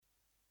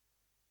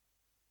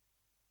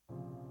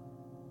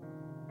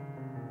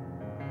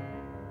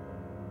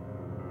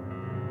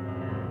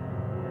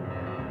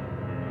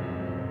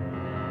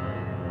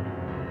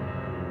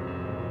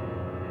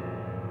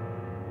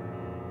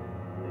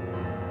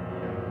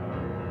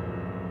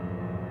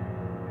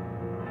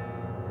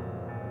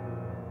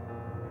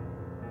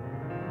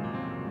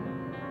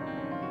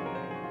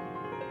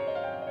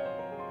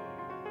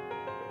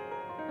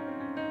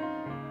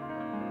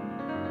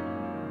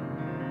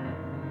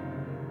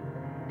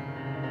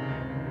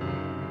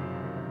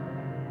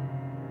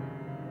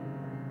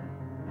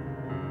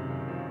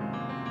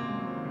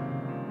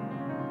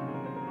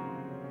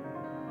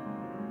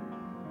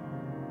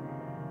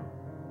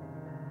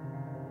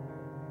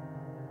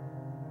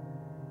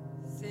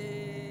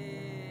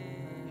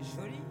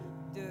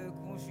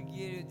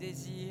conjuguer le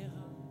désir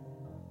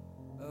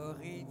au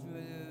rythme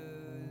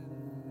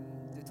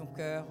de ton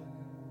cœur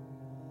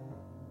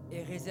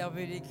et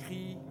réserver les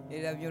cris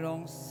et la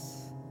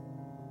violence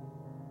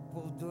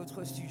pour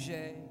d'autres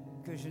sujets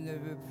que je ne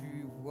veux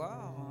plus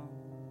voir,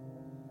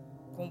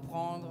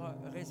 comprendre,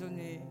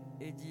 raisonner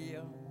et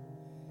dire,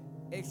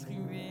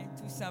 exprimer,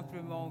 tout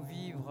simplement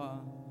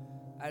vivre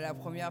à la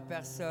première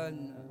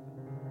personne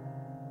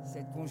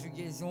cette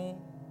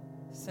conjugaison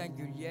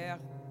singulière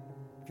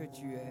que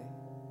tu es.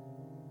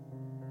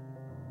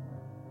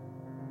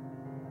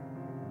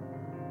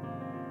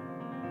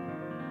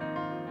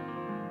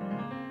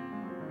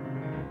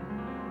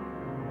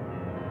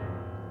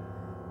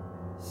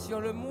 Sur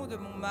le mont de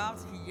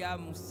Montmartre, il y a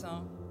mon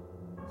sein.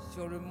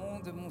 Sur le mont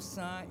de mon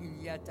sein,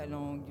 il y a ta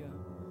langue.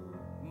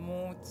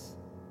 Monte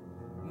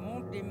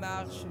les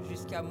marches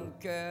jusqu'à mon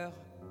cœur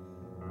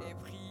et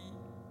prie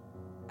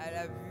à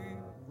la vue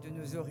de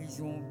nos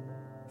horizons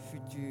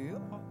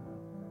futurs.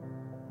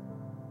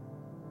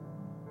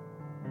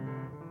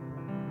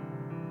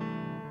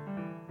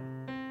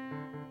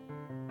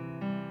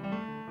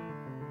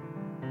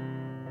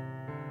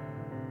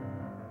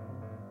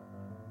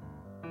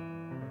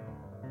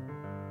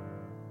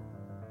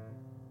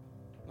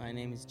 My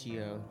name is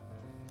Geo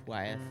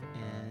Wyeth,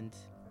 and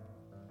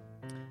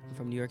I'm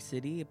from New York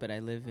City, but I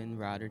live in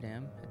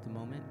Rotterdam at the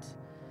moment.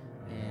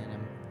 And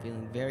I'm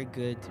feeling very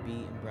good to be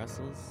in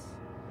Brussels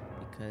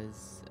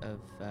because of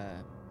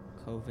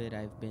COVID.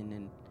 I've been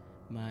in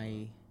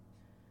my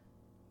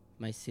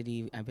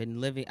city. I've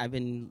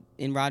been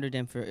in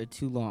Rotterdam for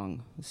too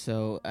long,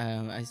 so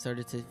I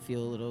started to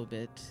feel a little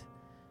bit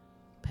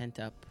pent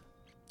up.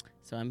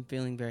 So I'm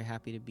feeling very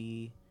happy to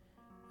be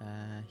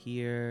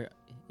here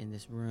in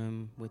this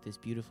room with this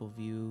beautiful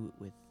view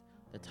with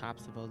the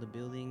tops of all the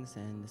buildings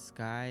and the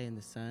sky and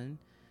the sun.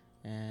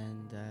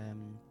 And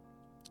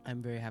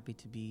I'm very happy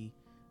to be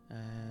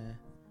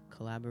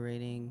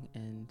collaborating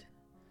and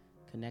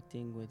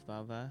connecting with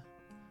Vava,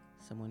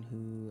 someone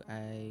who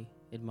I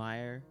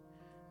admire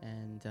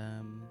and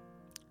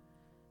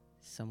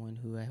someone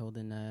who I hold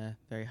in a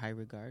very high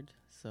regard.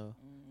 So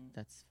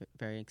that's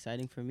very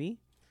exciting for me.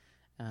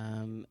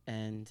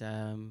 And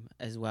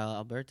as well,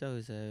 Alberto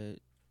is a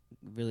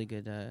really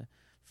good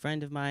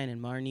friend of mine,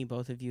 and Marnie,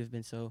 both of you have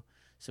been so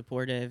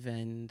supportive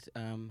and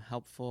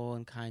helpful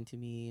and kind to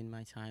me in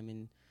my time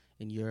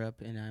in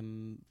Europe, and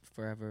I'm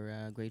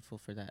forever grateful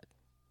for that.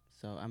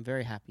 So I'm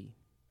very happy.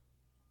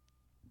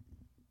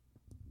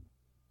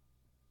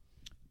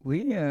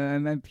 Oui,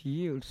 I'm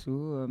happy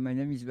also. My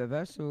name is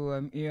Vava, so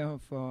I'm here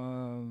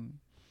for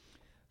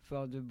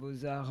the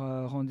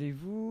BOZAR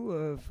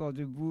rendezvous, for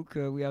the book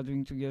we are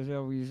doing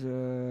together with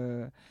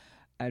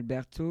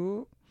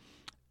Alberto.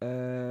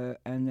 And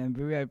I'm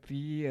very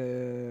happy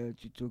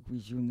to talk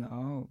with you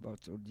now about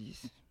all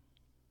this.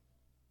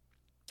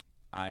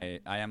 I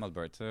am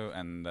Alberto,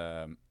 and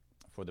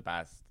for the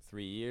past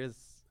 3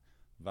 years,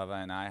 Vava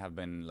and I have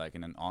been like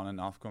in an on and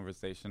off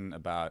conversation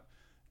about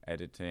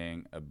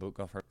editing a book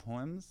of her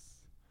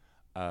poems.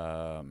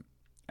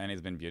 And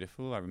it's been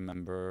beautiful. I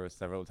remember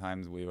several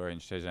times we were in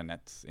Chez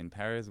Jeannette in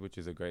Paris, which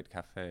is a great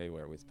cafe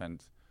where we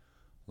spent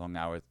long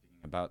hours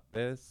thinking about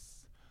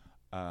this.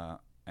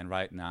 And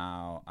right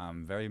now,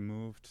 I'm very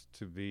moved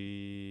to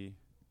be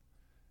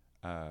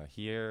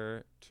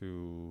here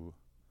to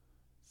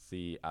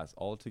see us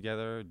all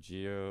together,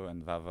 Geo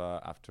and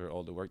Vava, after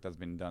all the work that's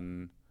been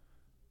done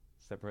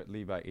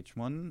separately by each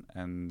one,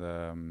 and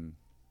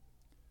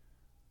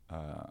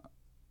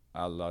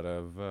a lot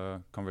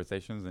of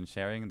conversations and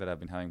sharing that I've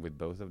been having with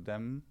both of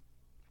them.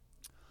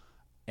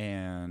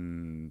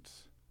 And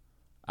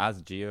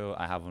as Geo,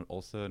 I have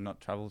also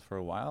not traveled for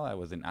a while. I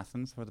was in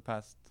Athens for the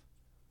past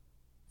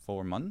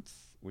 4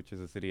 months, which is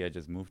a city I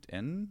just moved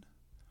in.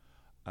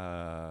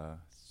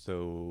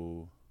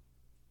 So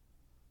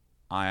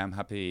I am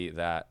happy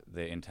that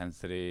the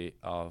intensity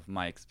of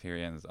my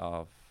experience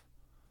of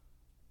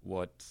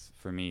what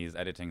for me is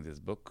editing this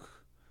book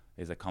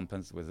is a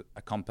compass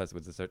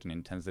with a certain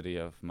intensity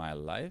of my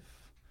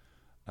life.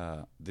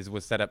 This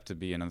was set up to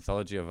be an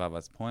anthology of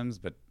Vava's poems,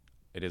 but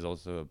it is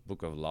also a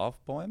book of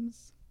love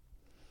poems.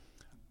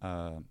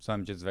 So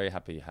I'm just very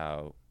happy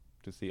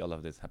to see all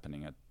of this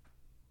happening at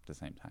the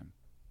same time.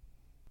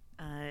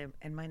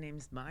 And my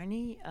name's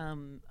Marnie.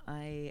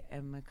 I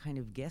am a kind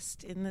of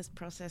guest in this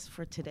process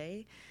for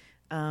today.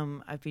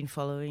 I've been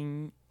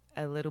following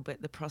a little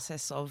bit the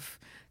process of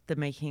the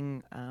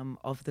making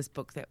of this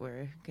book that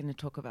we're going to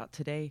talk about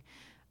today,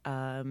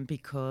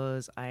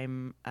 because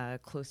I'm a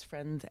close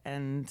friend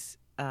and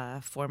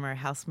former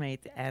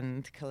housemate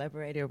and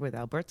collaborator with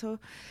Alberto,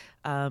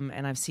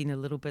 and I've seen a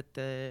little bit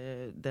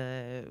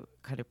the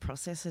kind of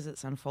process as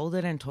it's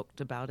unfolded and talked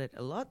about it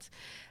a lot.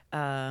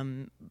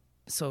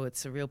 So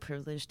it's a real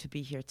privilege to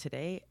be here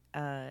today.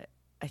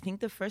 I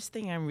think the first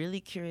thing I'm really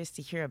curious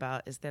to hear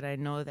about is that I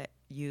know that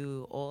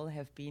you all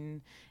have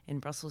been in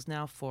Brussels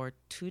now for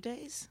 2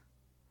 days,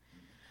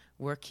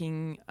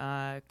 working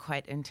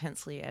quite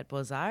intensely at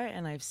BOZAR,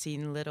 and I've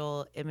seen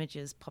little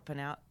images popping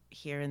out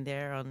here and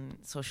there on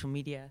social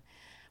media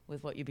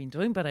with what you've been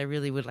doing, but I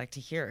really would like to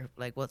hear,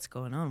 like, what's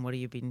going on. What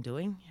have you been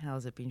doing?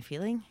 How's it been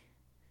feeling?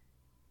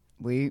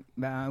 We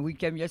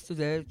came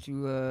yesterday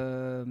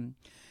to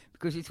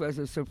because it was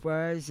a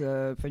surprise.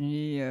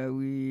 Finally,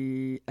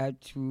 we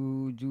had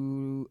to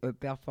do a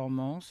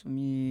performance,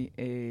 me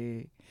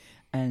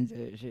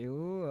and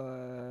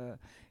Geo,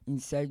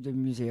 inside the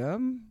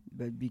museum,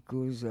 but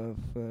because of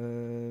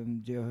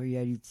the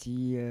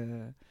reality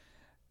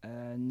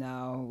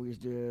now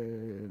with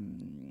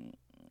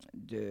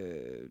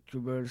the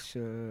troubles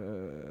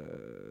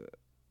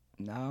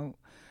now,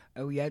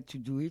 we had to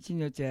do it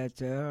in a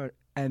theater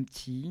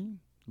empty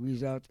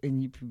without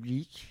any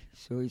public,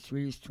 so it's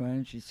really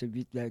strange. It's a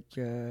bit like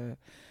to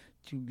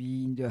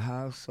be in the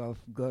house of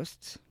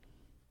ghosts.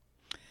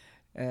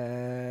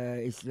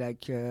 It's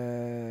like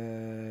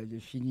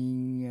the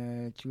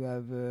feeling to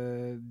have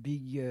a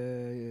big,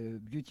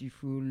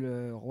 beautiful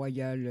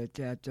royal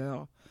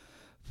theater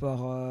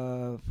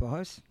for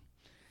us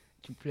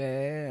to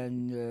play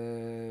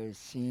and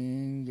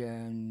sing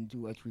and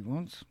do what we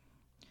want.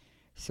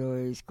 So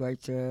it's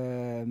quite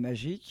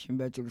magic,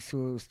 but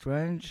also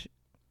strange.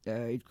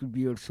 It could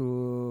be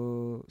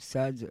also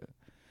sad.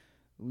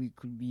 We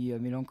could be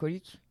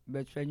melancholic.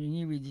 But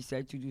finally, we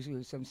decided to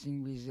do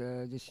something with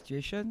the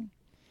situation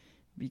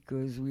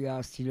because we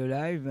are still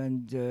alive.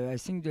 And I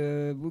think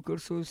the book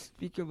also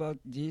speaks about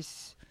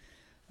this,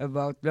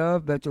 about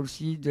love, but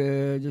also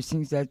the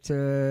things that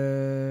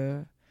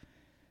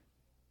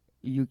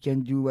you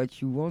can do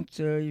what you want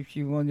if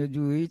you want to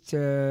do it.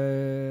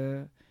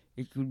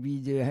 It could be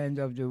the end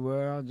of the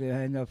world, the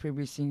end of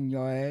everything in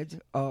your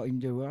head or in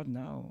the world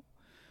now.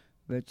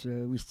 But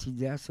we're still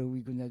there, so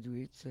we're going to do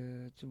it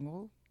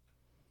tomorrow.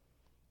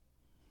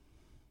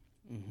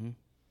 Mm-hmm.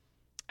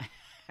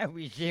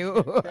 With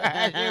you.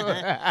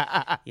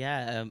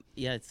 Yeah,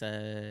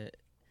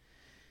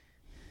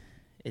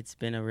 it's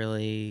been a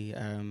really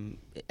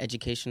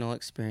educational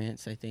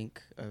experience, I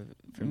think.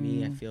 For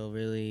me, I feel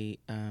really...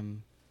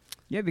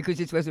 yeah, because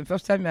it was the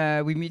first time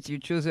we meet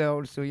each other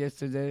also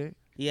yesterday.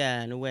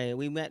 Yeah, in a way.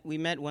 We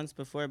met once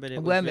before, but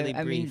it was really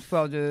brief.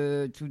 I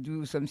mean, to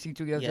do something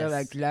together,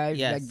 like live,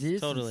 like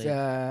this. Totally,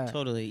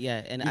 totally,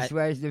 yeah. And this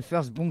was the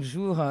first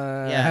bonjour.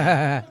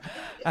 Yeah,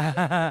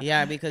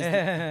 yeah, because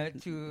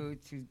to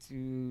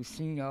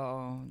sing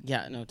or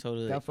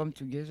totally perform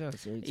together.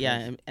 So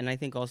and I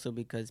think also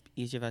because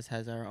each of us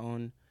has our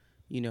own,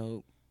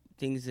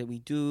 things that we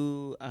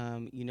do,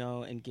 and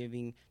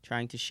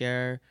trying to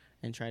share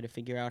and try to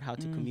figure out how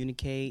to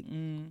communicate,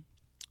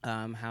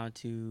 how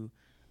to.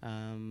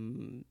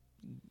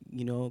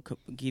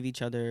 Give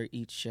each other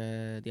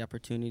the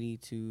opportunity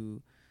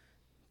to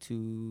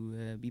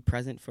be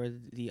present for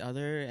the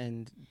other,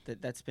 and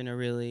that's been a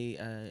really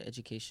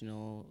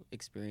educational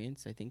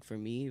experience, I think, for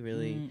me.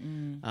 Really,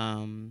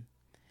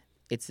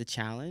 it's a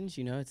challenge.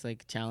 It's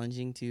like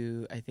challenging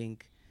to, I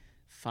think,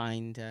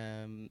 find,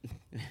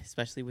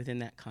 especially within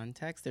that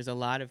context. There's a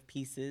lot of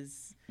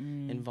pieces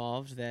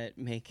involved that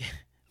make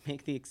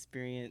the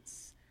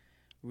experience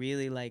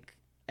really like.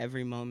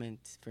 Every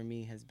moment for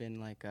me has been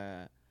like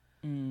a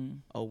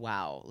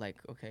wow, like,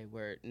 okay,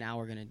 we're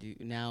gonna do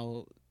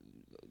now,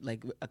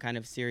 like a kind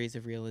of series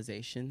of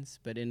realizations,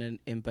 but in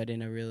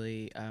a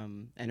really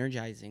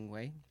energizing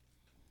way.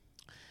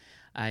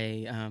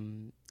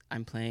 I'm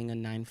playing a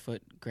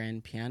 9-foot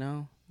grand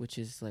piano, which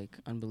is like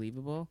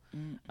unbelievable.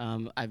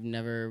 I've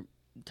never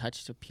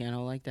touched a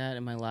piano like that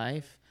in my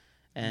life,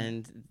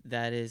 and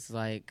that is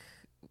like.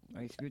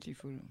 It's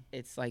beautiful.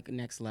 It's like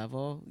next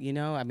level,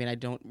 I mean, I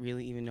don't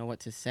really even know what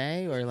to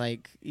say or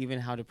like even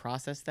how to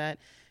process that.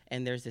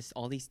 And there's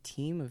all these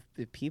team of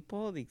the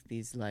people,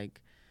 these like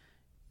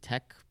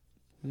tech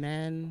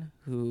men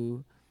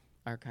who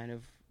are kind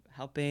of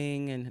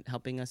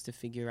helping us to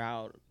figure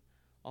out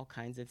all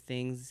kinds of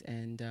things.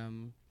 And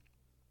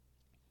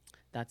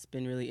that's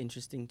been really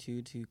interesting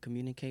too, to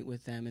communicate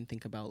with them and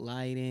think about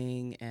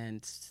lighting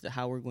and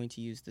how we're going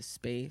to use the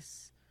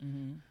space.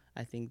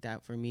 I think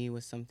that for me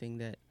was something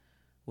that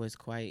was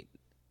quite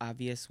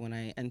obvious when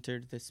I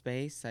entered the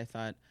space. I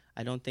thought,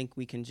 I don't think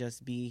we can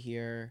just be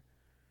here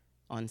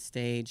on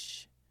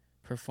stage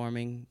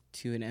performing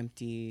to an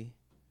empty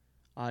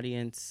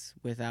audience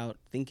without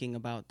thinking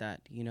about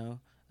that,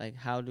 Like,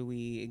 how do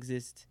we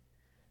exist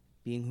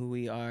being who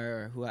we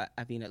are, or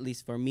I mean, at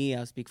least for me,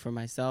 I'll speak for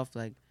myself,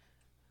 like,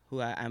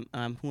 who am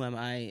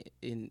I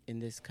in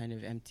this kind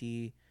of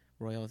empty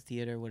royal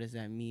theater? What does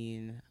that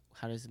mean?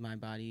 How does my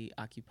body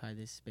occupy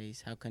this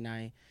space? How can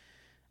I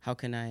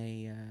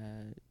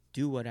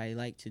do what I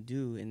like to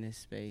do in this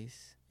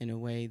space in a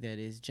way that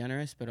is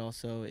generous, but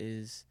also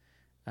is,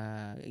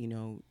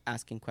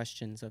 asking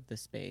questions of the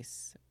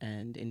space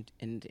and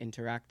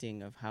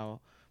interacting of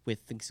how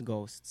with these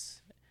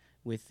ghosts,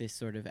 with this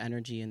sort of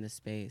energy in the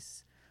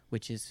space,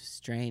 which is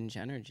strange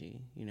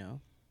energy,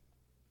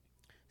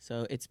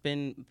 So it's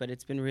been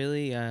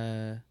really,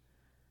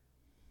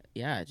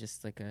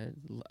 just like a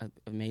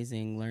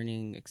amazing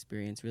learning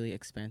experience, really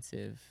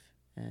expansive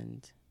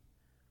and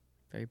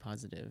very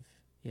positive,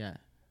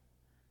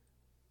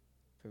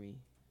 for me.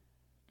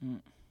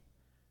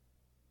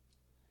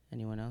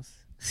 Anyone else?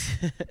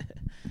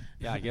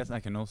 Yeah, I guess I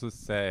can also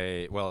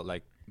say, well,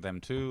 like them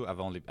too. I've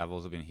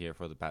also been here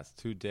for the past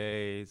 2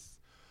 days,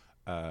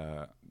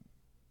 where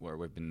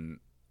we've been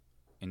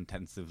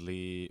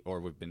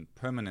we've been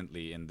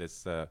permanently in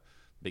this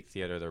big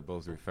theater they're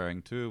both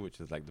referring to, which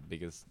is like the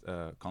biggest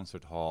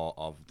concert hall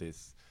of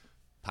this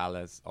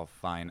Palace of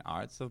Fine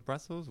Arts of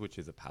Brussels, which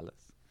is a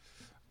palace.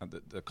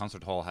 The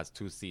concert hall has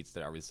 2 seats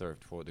that are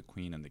reserved for the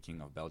Queen and the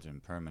King of Belgium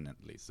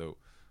permanently. So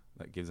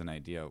that gives an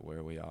idea of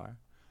where we are.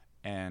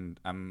 And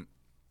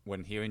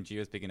when hearing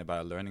Geo speaking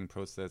about a learning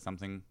process,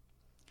 something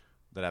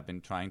that I've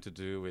been trying to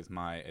do with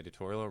my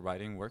editorial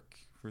writing work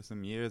for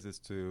some years is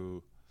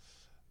to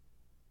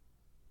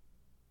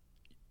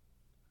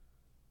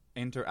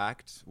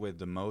interact with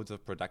the modes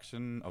of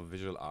production of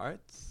visual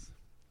arts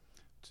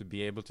to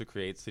be able to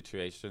create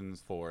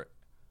situations for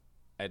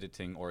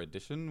editing or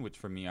edition, which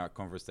for me are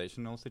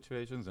conversational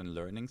situations and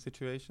learning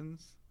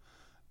situations.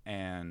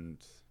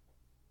 And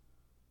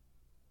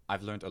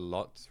I've learned a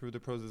lot through the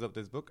process of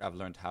this book. I've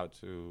learned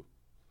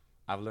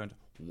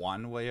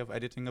one way of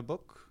editing a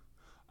book.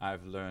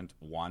 I've learned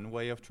one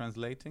way of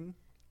translating.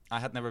 I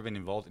had never been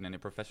involved in any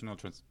professional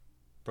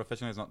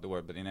is not the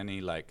word, but in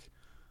any like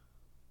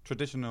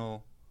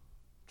traditional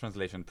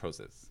translation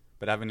process.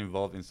 But I've been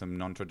involved in some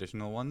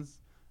non-traditional ones,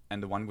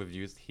 and the one we've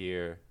used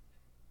here,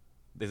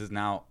 this is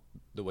now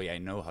the way I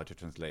know how to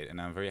translate,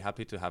 and I'm very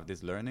happy to have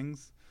these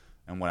learnings.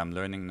 And what I'm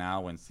learning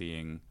now when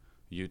seeing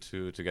you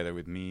two together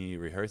with me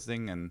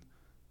rehearsing and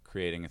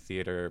creating a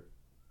theater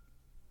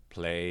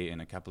play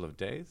in a couple of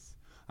days,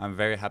 I'm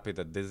very happy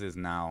that this is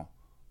now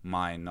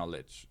my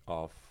knowledge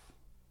of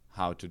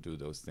how to do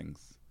those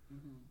things,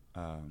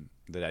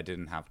 that I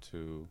didn't have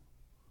to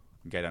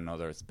get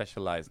another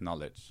specialized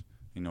knowledge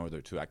in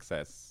order to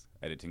access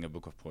editing a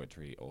book of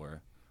poetry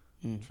or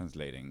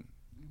translating.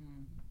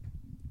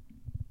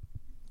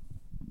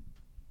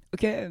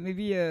 Okay,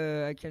 maybe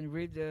I can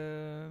read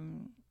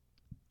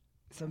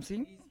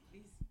something.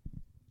 Please.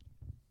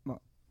 Bon.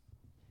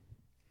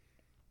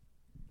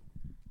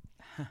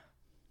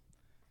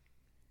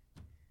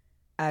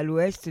 À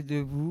l'ouest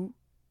de vous,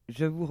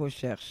 je vous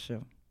recherche.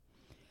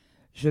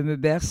 Je me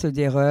berce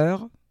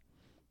d'erreurs,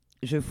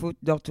 je faute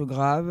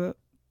d'orthographe.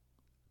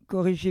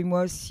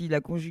 Corrigez-moi si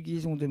la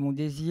conjugaison de mon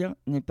désir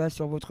n'est pas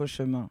sur votre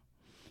chemin.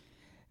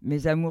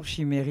 Mes amours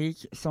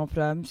chimériques sans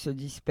flamme se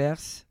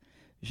dispersent.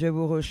 Je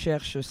vous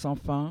recherche sans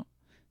fin.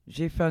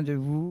 J'ai faim de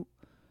vous.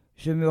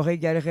 Je me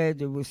régalerai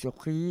de vos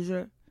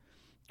surprises.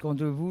 Quand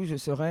de vous je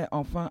serai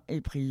enfin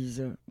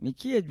éprise. Mais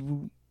qui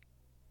êtes-vous?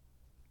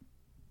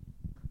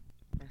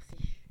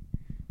 Merci.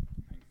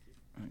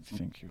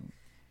 Thank you.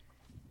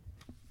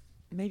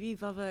 Maybe,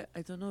 Vava,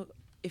 I don't know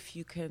if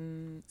you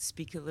can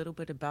speak a little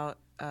bit about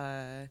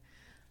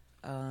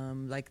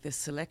like the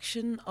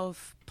selection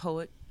of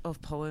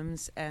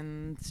poems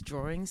and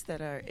drawings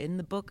that are in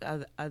the book.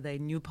 Are they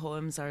new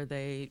poems? Are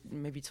they,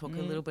 maybe talk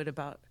a little bit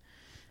about?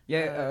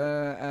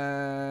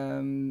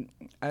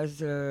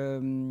 As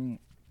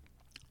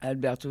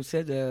Alberto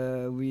said,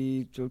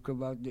 we talk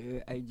about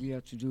the idea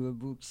to do a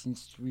book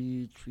since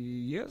three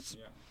years.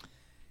 Yeah.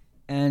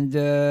 And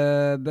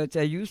but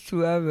I used to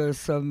have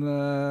some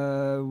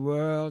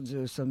words,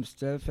 some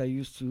stuff I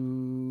used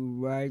to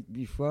write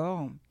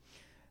before,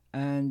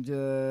 and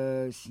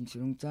since a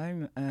long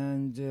time.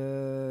 And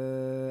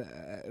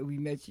we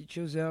met each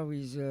other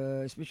with,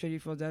 especially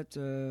for that,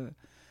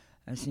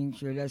 I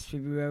think last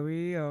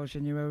February or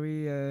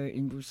January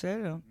in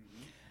Brussels.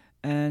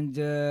 And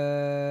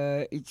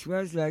it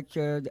was like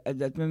at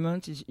that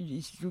moment, it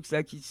looks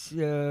like it's.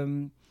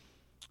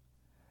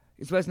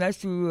 It was nice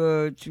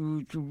to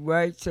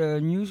write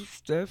new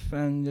stuff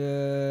and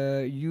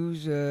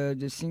use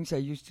the things I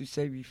used to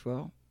say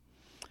before.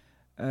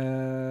 I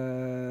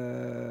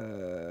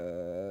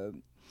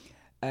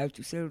have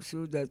to say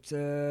also that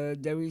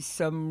there is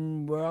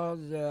some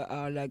words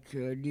are like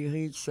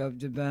lyrics of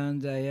the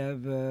band I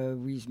have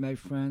with my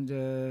friend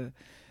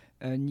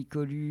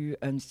Nicolu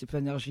and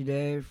Stéphane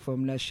Argilet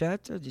from La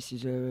Chatte. This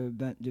is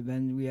the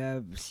band we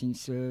have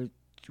since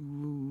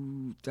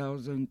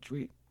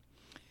 2003.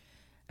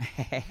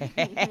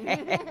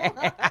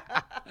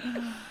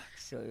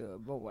 So,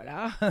 bon,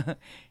 voilà.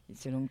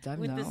 It's a long time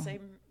with now.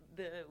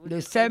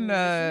 The same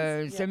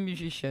Same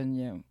musician,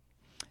 yeah.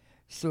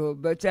 So,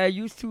 but I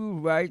used to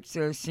write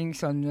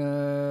things on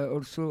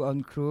also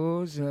on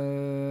clothes,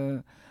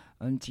 on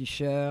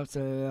T-shirts.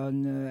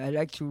 I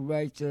like to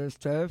write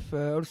stuff,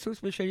 also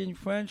especially in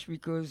French,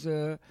 because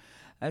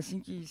I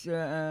think it's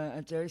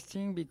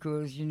interesting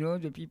because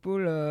the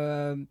people.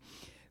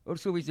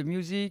 Also with the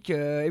music,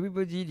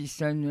 everybody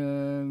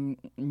listen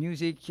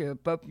music,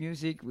 pop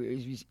music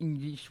with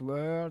English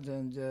words,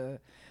 and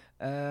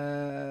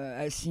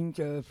I think,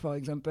 for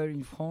example,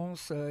 in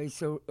France,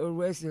 it's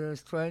always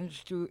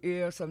strange to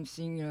hear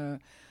something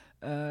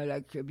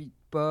like a bit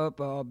pop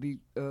or a bit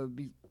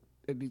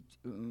I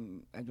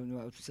don't know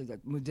how to say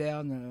that,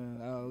 modern,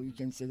 how you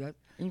can say that.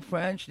 In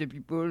French, the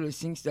people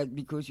think that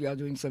because you are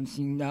doing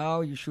something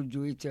now, you should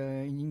do it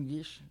in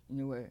English, in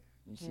a way,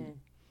 you see.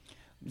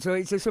 So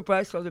it's a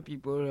surprise for the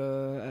people,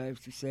 I have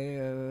to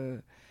say.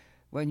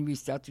 When we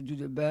start to do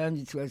the band,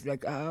 it was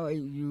like,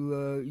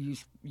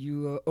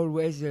 you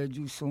always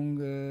do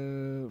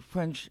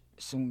French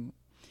song.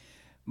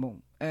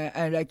 Bon,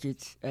 I like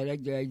it. I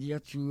like the idea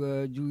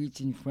to do it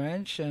in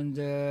French, and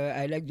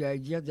I like the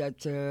idea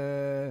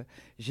that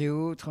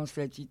Geo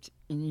translate it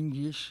in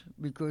English,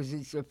 because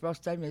it's the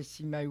first time I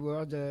see my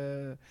word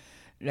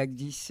like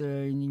this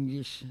in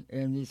English,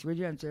 and it's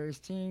really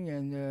interesting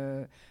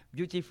and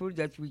beautiful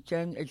that we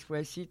can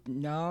express it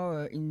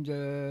now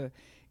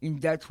in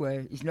that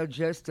way. It's not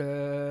just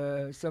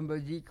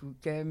somebody who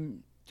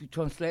came to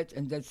translate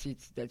and that's it.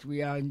 That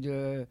we are in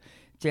the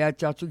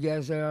theater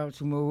together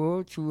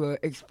tomorrow to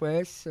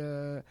express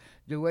the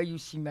way you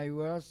see my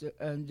words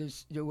and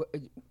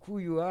who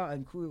you are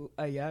and who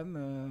I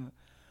am.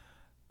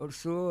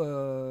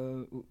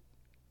 Also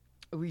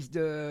with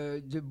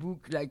the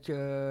book, like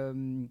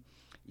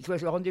it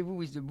was a rendezvous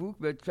with the book,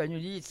 but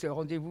finally it's a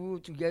rendezvous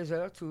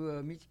together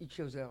to meet each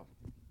other.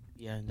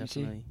 Yeah,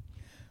 definitely.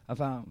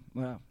 Enfin,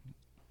 voilà.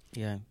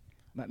 Yeah.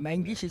 My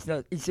English is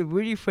not, it's a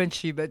really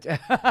Frenchy, but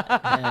It's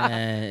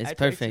I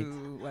perfect.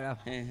 Try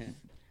to,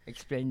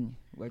 explain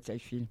what I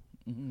feel.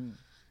 Mm-hmm.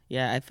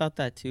 Yeah, I felt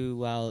that too.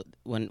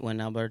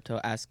 When Alberto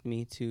asked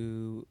me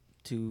to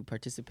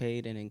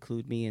participate and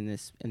include me in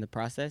the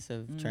process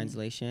of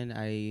translation,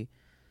 I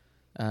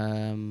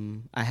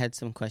had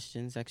some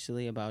questions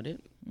actually about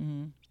it,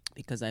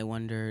 because I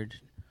wondered,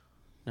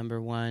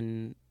 number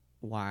one,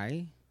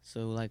 why.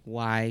 So like,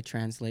 why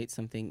translate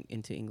something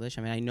into English?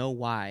 I mean, I know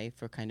why,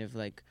 for kind of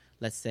like,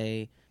 let's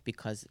say,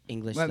 because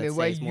English. Well, let's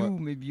why say, is more, you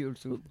maybe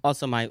also?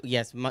 Also,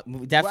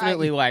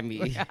 definitely why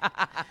me.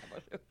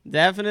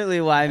 Definitely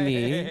why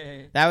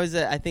me. That was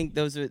I think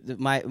those are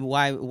my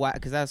why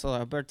because also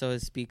Alberto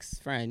speaks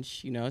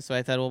French, you know. So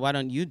I thought, well, why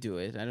don't you do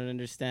it? I don't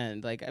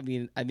understand. Like, I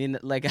mean,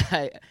 like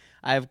I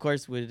of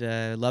course would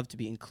love to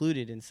be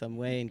included in some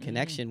way in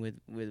connection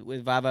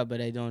with Vava,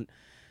 but I don't.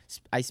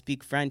 I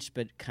speak French,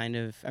 but kind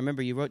of. I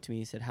remember you wrote to me.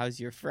 You said, "How's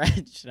your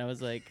French?" And I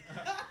was like,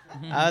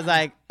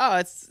 "Oh,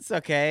 it's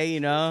okay,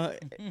 you know."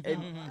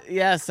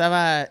 Yeah, ça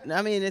va.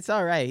 I mean, it's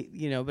all right,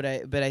 you know. But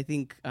I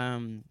think.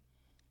 Then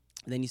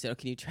you said, "Oh,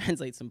 can you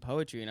translate some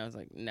poetry?" And I was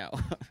like, "No."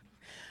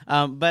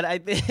 But I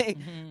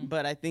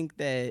think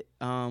that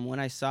when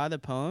I saw the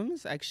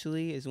poems,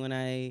 actually, is when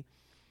I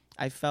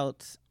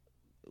felt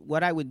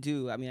what I would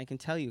do. I mean, I can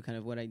tell you kind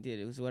of what I did.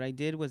 I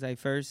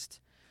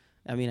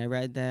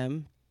read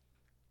them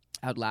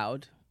out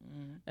loud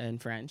in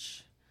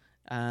French,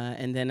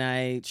 and then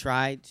I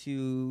tried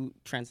to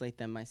translate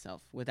them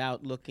myself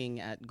without looking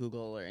at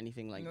Google or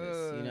anything like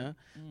this, you know.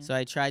 So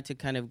I tried to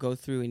kind of go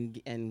through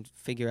and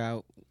figure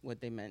out what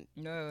they meant,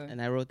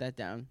 and I wrote that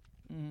down.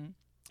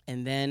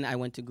 And then I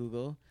went to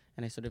Google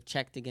and I sort of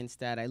checked against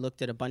that. I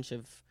looked at a bunch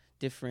of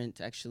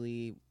different,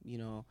 actually, you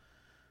know,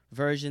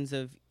 versions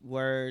of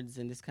words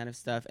and this kind of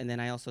stuff. And then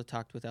I also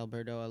talked with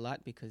Alberto a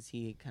lot because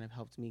he kind of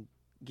helped me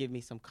give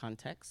me some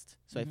context.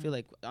 So I feel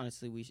like,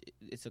 honestly,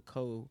 it's a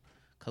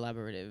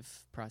collaborative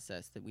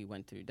process that we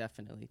went through,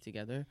 definitely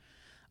together.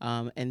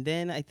 And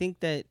then I think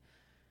that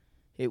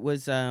it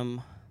was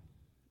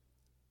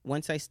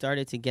once I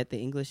started to get the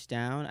English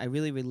down, I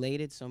really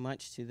related so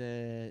much to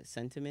the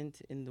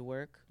sentiment in the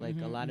work, like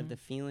a lot of the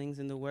feelings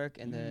in the work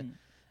and the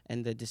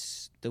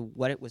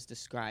what it was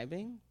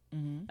describing.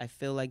 I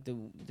feel like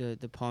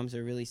the poems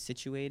are really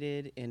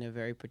situated in a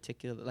very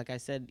particular, like I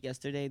said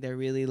yesterday, they're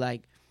really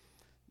like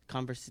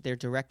they're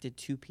directed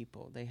to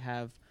people. They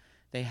have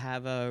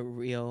a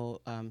real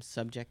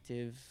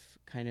subjective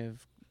kind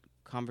of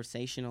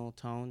conversational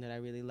tone that I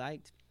really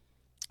liked.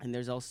 And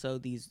there's also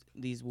these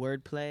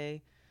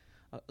wordplay,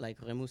 like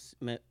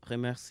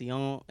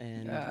remerciant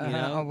and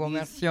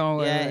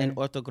and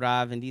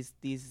orthographe, and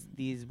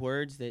these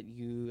words that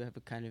you have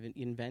kind of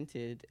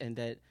invented and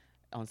that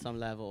on some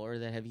level or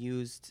that have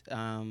used.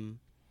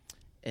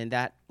 And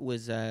that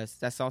was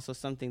that's also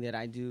something that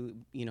I do,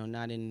 you know,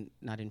 not in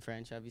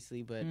French,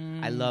 obviously, but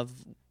I love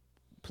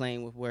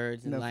playing with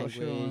words and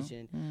language,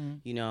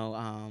 and you know,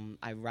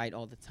 I write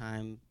all the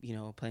time, you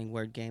know, playing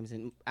word games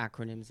and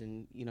acronyms,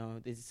 and you know,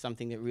 this is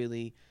something that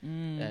really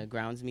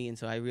grounds me, and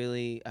so I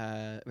really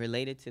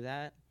related to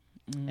that,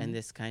 and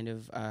this kind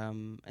of,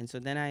 and so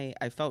then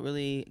I felt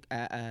really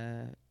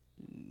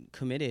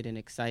committed and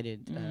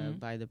excited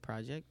by the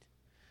project,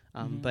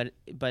 but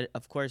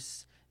of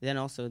course. Then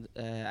also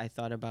I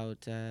thought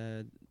about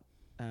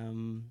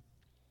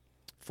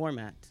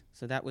format.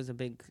 So that was a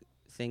big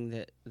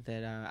thing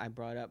that I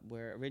brought up,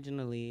 where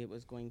originally it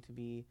was going to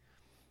be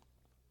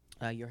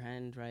your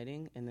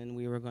handwriting, and then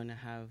we were going to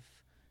have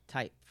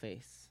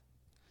typeface.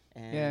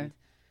 And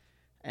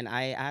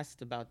I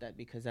asked about that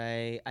because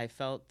I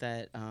felt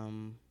that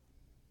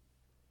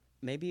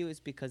maybe it was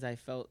because I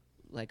felt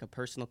like a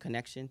personal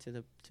connection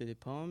to the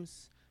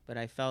poems, but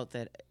I felt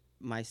that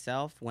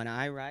myself, when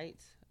I write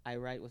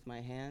with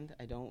my hand.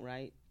 I don't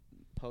write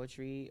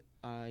poetry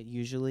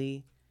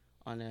usually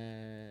on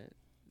a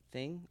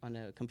thing on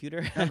a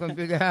computer.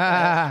 Computer.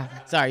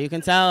 Sorry, you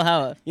can tell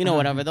how,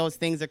 whatever those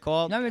things are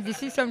called. No, but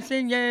this is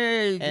something,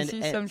 because...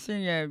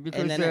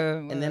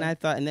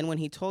 And then when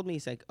he told me,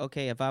 he's like,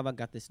 okay, Vava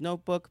got this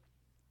notebook.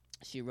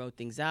 She wrote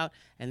things out.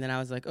 And then I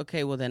was like,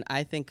 okay, well then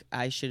I think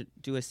I should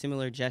do a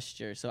similar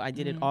gesture. So I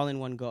did it all in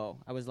one go.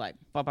 I was like,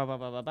 ba ba ba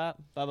ba ba ba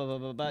ba ba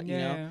ba ba,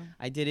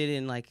 I did it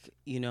in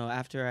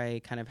after I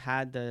kind of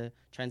had the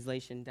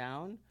translation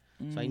down.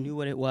 So I knew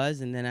what it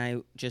was, and then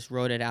I just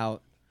wrote it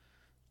out,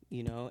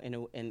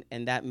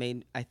 and that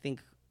made, I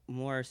think,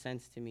 more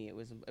sense to me. It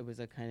was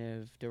a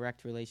kind of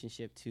direct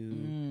relationship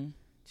to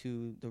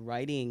the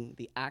writing,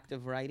 the act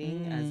of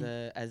writing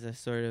as a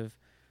sort of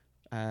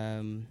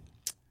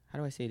how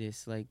do I say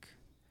this? Like,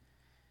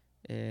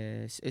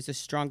 it's a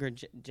stronger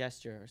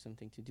gesture or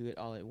something to do it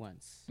all at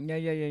once. Yeah.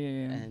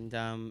 And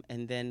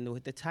then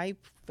with the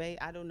typeface,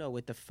 I don't know,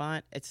 with the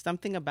font, it's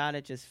something about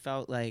it just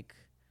felt like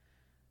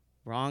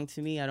wrong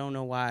to me. I don't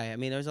know why. I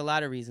mean, there's a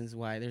lot of reasons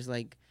why. There's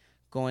like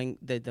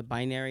the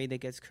binary that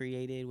gets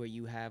created where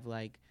you have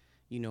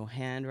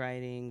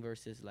handwriting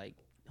versus like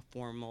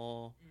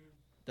formal,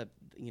 the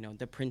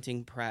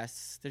printing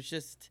press. There's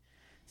just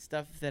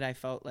stuff that I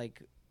felt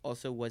like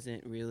also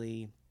wasn't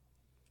really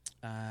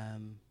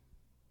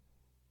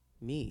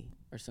me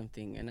or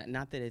something. And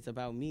not that it's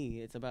about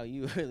me, it's about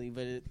you really,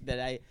 but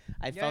that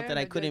I felt that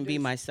I couldn't be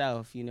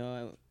myself,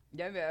 Yeah,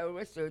 but I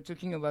was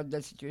talking about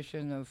that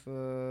situation of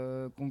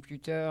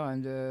computer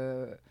and,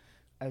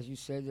 as you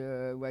said,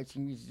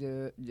 writing with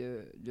the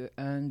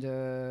hand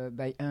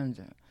by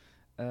hand.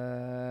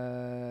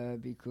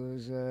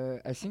 Because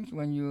I think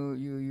when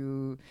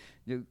you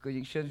the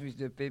connections with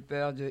the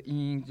paper, the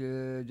ink,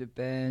 the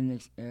pen,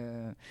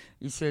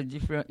 it's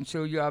different.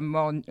 So you are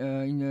more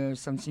in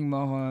something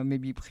more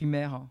maybe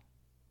primaire,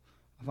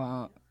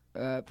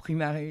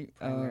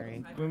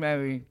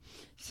 primary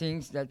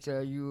things that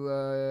you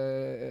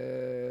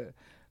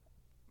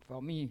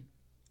for me.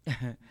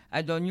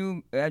 I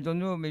don't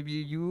know. Maybe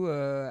you,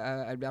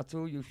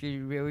 Alberto, you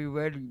feel very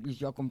well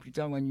with your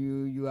computer when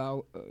you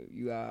are.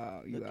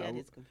 Look at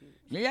his computer.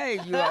 Yeah,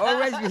 you are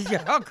always with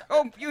your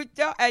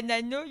computer, and I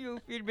know you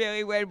feel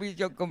very well with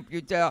your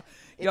computer.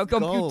 Your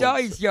computer gold.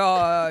 Is your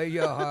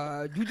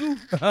Dudu.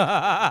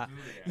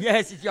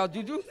 Yes, it's your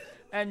Dudu.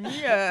 And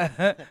me,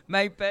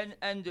 my pen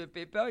and the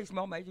paper is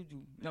more my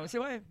Dudu. No, c'est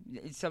vrai.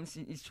 It's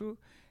something. It's true.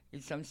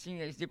 It's something.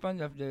 It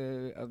depends of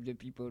the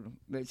people,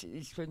 but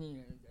it's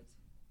funny.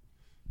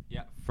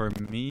 Yeah, for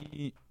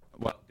me,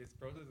 well, this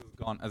process has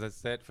gone, as I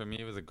said, for me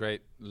it was a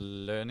great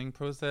learning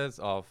process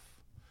of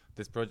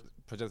this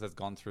project has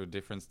gone through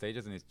different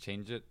stages and it's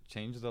changed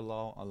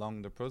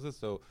along the process.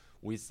 So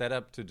we set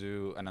up to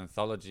do an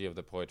anthology of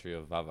the poetry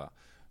of Vava,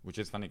 which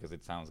is funny because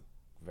it sounds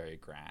very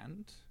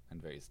grand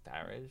and very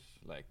starish,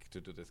 like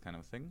to do this kind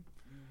of thing.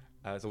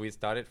 So we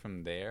started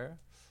from there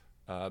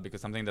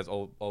because something that's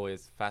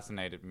always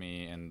fascinated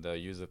me in the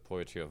use of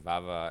poetry of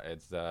Vava,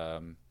 it's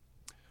the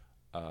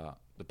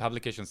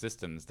publication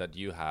systems that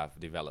you have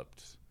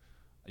developed.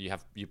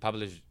 You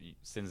publish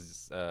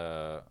since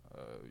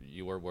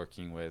you were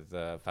working with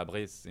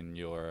Fabrice in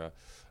your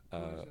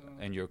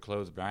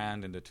clothes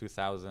brand in the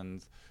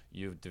 2000s.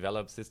 You've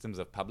developed systems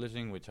of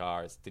publishing which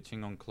are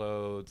stitching on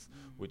clothes,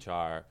 which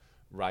are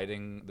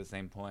writing the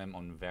same poem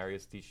on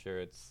various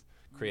T-shirts,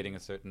 creating a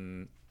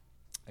certain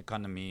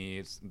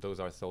economy. Those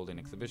are sold in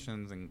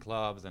exhibitions, in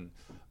clubs, and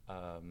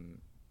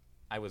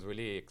I was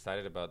really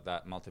excited about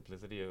that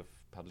multiplicity of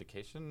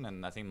publication,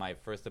 and I think my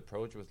first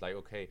approach was like,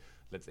 okay,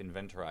 let's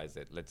inventorize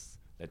it. Let's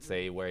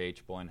say where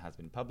each poem has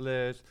been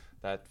published.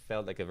 That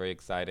felt like a very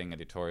exciting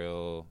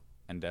editorial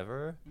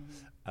endeavor.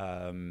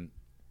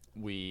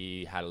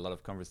 We had a lot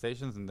of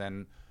conversations, and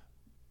then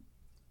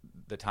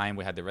the time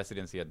we had the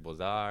residency at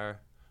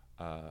BOZAR,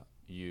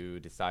 you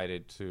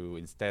decided to,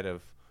 instead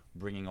of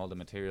bringing all the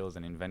materials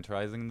and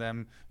inventorizing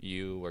them,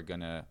 you were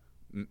gonna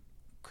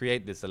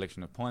create this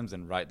selection of poems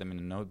and write them in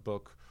a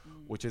notebook,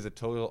 which is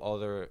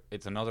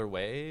it's another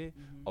way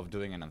of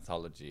doing an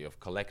anthology, of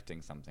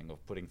collecting something,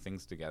 of putting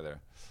things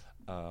together.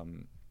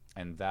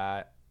 And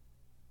that,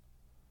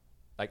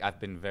 like, I've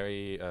been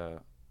very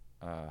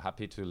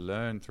happy to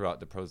learn throughout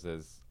the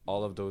process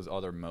all of those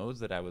other modes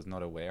that I was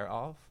not aware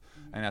of.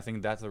 And I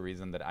think that's the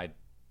reason that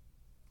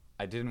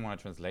I didn't want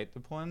to translate the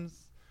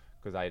poems,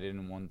 because I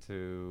didn't want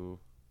to,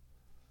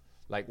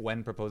 like,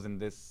 when proposing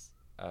this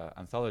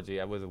anthology,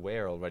 I was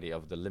aware already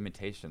of the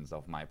limitations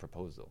of my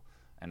proposal,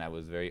 and I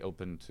was very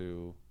open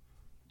to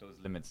those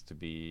limits to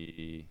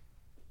be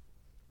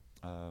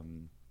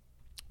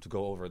to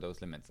go over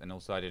those limits. And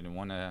also I didn't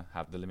want to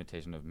have the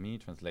limitation of me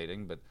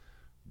translating, but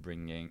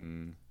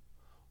bringing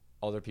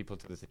other people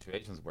to the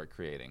situations we're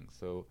creating.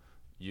 So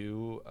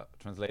you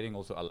translating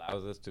also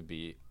allows us to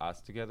be us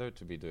together,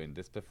 to be doing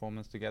this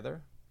performance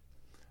together,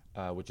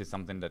 which is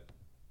something that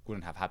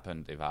wouldn't have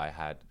happened if I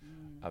had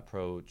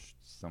approached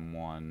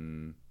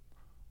someone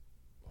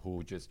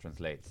who just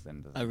translates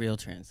and a real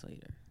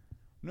translator.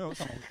 No,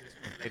 someone who just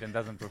translates and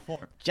doesn't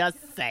perform.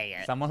 Just say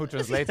it. Someone who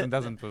translates and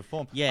doesn't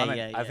perform.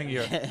 Yeah. I think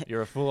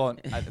you're a full-on.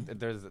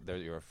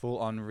 You're a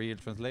full-on real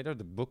translator.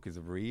 The book is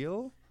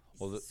real.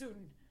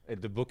 Soon.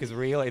 The book is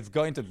real. It's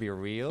going to be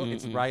real.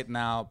 It's right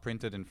now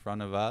printed in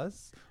front of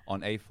us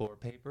on A4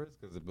 papers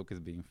because the book is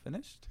being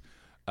finished.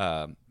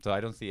 So I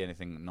don't see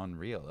anything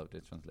non-real of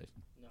the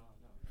translation. No.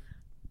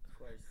 Of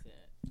course,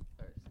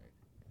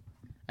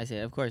 I say,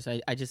 of course.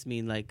 I just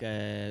mean like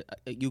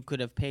you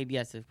could have paid,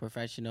 yes, a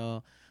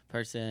professional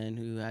person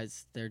who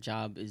has their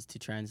job is to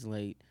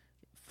translate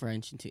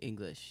French into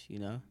English, you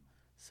know?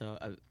 So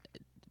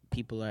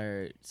people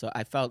are, so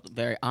I felt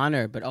very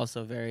honored, but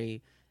also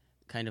very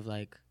kind of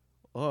like,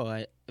 oh,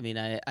 I mean,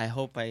 I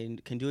hope I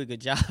can do a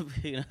good job,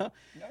 you know?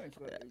 No,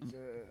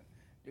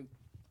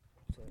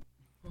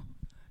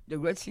 the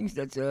great things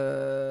that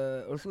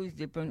also is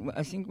depend.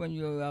 I think when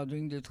you are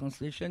doing the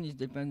translation, it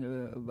depends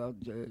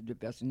about the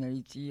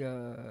personality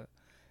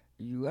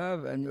you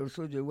have, and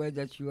also the way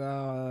that you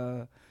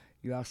are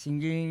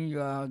singing, you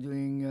are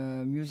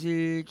doing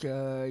music,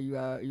 you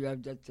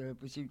have that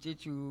possibility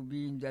to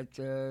be in that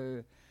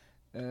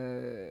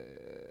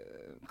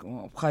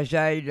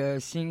fragile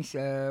things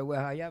where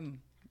I am.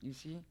 You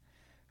see,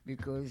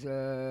 because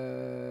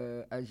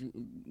there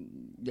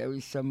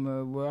is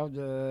some word.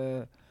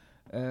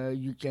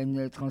 You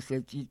can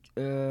translate it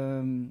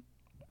in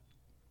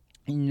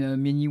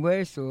many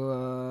ways,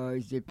 so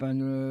it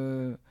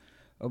depends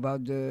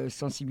about the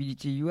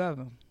sensibility you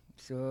have.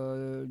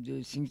 So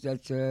the things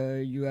that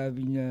you have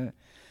in,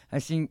 I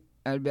think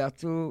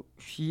Alberto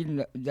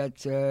feel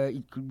that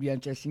it could be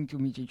interesting to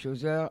meet each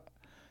other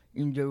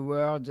in the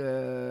world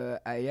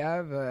I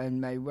have, and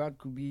my word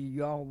could be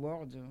your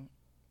word.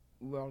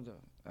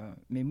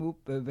 Mes mots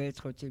peuvent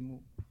être tes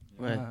mots.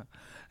 Ouais.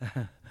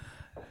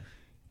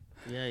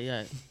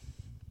 Yeah.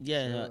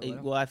 No,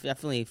 well, I've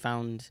definitely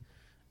found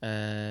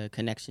a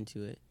connection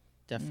to it,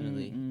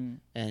 definitely,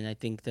 and I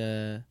think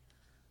I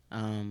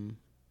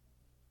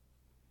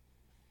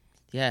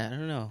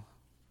don't know.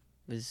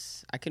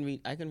 I can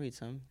read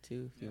some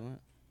too if you want,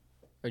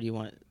 or do you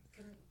want?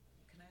 Can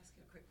I ask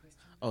you a quick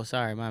question? Oh,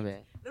 sorry, my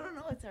bad. No,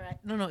 it's all right.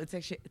 No, it's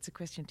a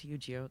question to you,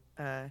 Geo.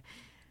 I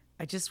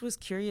just was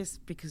curious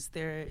because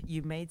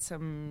you made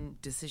some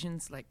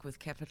decisions like with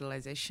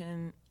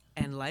capitalization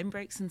and line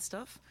breaks and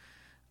stuff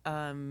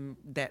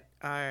that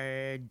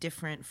are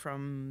different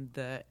from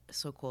the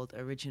so-called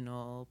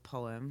original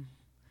poem.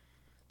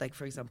 Like,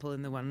 for example,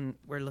 in the one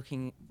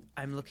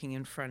I'm looking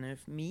in front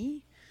of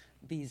me,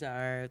 these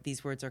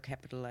words are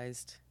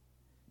capitalized.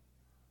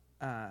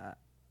 And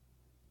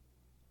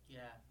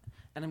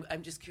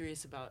I'm just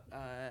curious about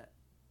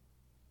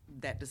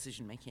that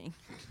decision making,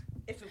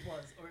 if it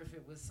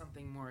was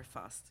something more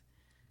fast.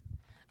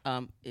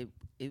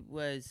 It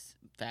was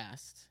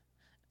fast.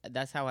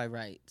 That's how I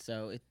write.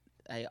 So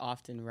I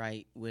often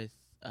write with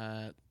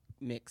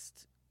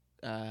mixed.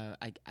 I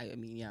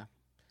mean, yeah.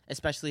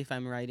 Especially if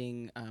I'm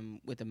writing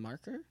with a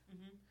marker.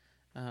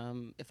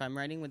 Mm-hmm. If I'm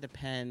writing with a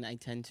pen, I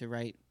tend to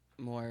write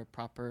more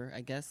proper, I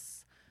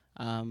guess.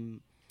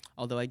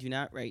 Although I do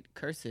not write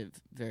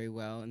cursive very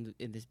well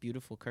in this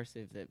beautiful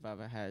cursive that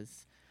Vava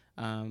has.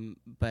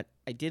 But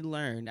I did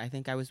learn. I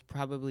think I was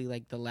probably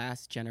like the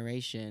last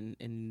generation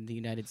in the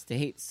United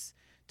States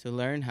to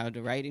learn how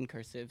to write in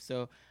cursive.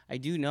 So I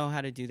do know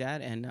how to do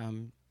that.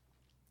 And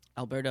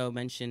Alberto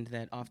mentioned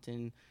that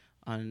often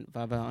on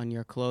Vava, on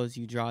your clothes,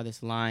 you draw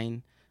this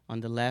line on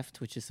the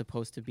left, which is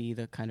supposed to be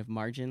the kind of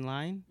margin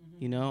line,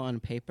 you know, on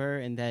paper.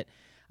 And that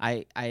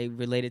I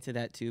related to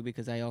that too,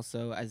 because I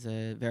also, as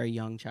a very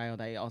young child,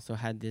 I also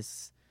had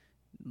these,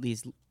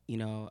 you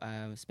know,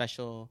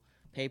 special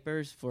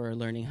papers for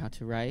learning how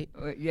to write.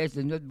 Yes,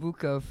 the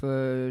notebook of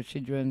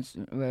children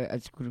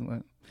at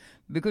school.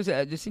 Because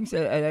the things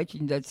I like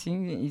in that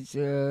thing is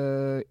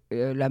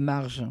la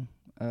marge.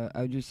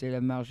 How do you say la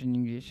marge in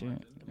English?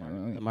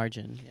 The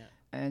margin, yeah.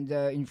 And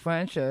in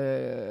French,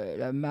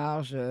 la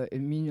marge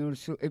means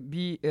also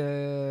be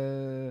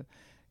in,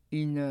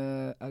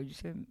 how do you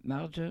say,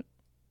 marge?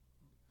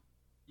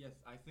 Yes,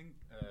 I think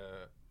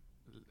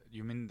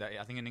you mean that.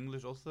 I think in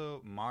English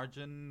also,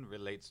 margin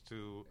relates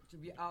to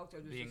be out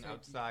of the being society.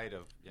 outside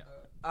of,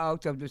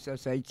 out of the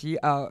society,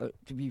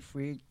 to be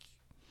free,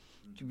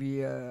 to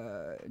be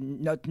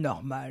not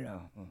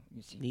normal.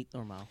 You see. Niet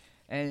normaal.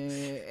 And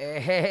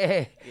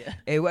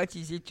what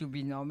is it to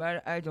be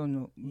normal? I don't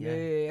know.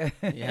 Yeah,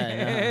 I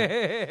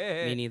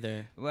know. Me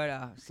neither.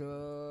 Voilà.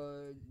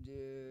 So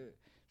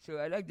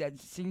I like that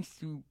things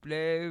to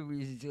play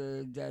with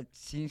that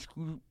things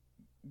could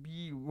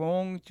be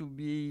wrong to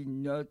be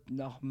not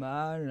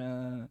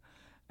normal,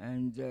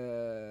 and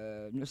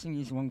nothing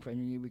is wrong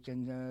finally. We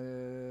can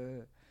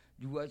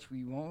do what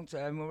we want.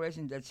 I'm always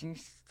in that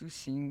things to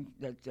think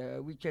that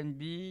we can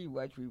be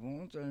what we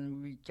want, and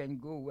we can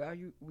go where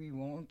we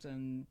want,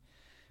 and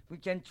we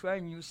can try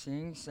new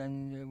things,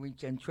 and we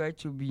can try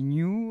to be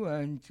new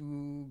and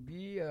to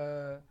be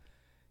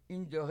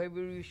in the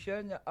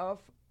revolution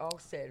of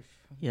ourselves.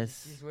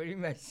 Yes. This is really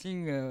my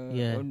thing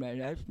all my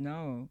life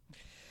now.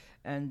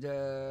 And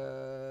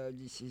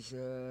this is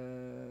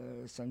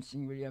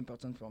something really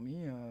important for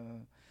me,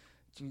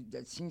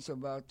 that thinks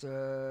about.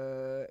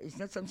 It's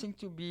not something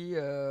to be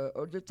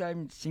all the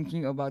time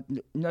thinking about.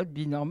 Not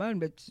be normal,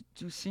 but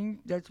to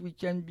think that we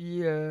can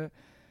be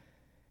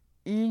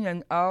in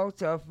and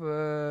out of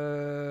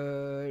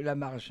la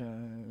marge.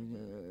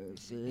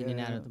 In and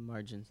out of the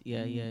margins.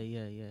 Yeah.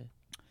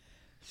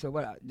 So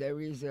voilà,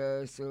 there is.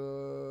 I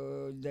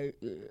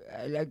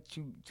like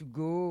to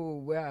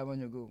go where I want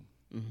to go,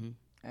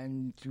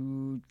 and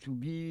to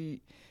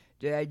be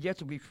the idea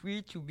to be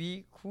free, to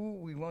be who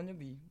we want to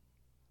be.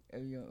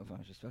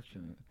 Enfin, j'espère que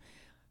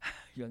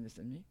you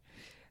understand me.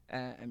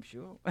 I'm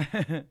sure.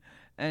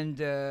 And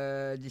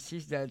this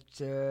is that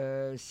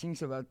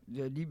things about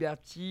the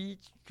liberty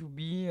to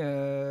be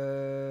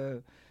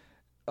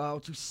or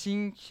to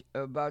think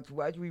about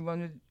what we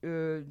want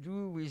to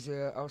do with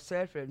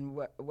ourselves and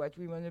what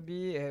we want to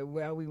be,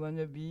 where we want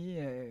to be.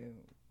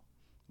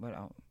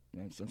 Voilà,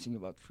 something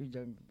about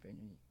freedom.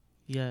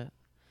 Yeah.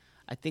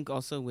 I think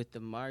also with the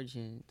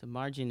margin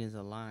is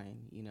a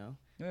line, you know,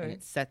 Yeah. and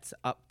it sets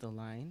up the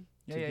line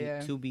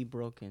to be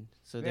broken.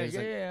 So there's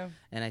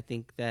and I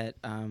think that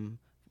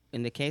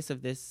in the case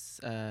of this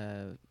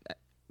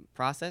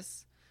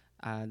process,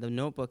 the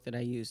notebook that I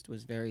used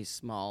was very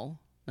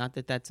small. Not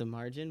that that's a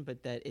margin,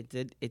 but that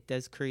it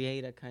does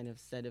create a kind of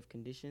set of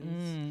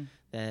conditions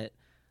that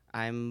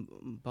I'm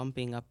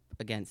bumping up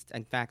against.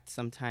 In fact,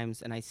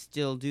 sometimes, and I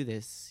still do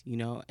this, you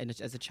know, and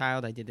as a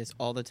child, I did this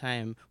all the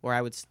time, where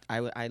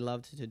I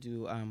loved to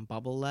do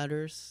bubble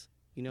letters.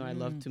 You know, I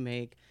loved to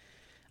make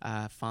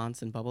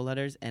fonts and bubble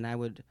letters, and I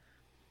would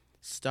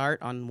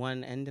start on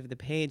one end of the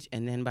page,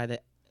 and then by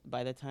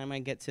the time I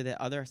get to the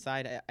other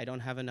side, I don't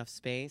have enough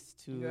space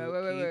to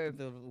keep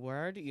the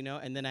word, you know,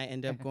 and then I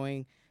end up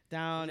going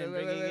down and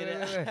bringing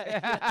it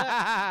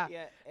up.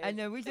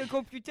 And with the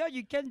computer,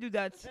 you can do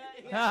that.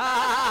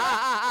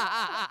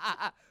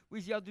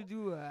 With your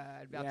Dudu,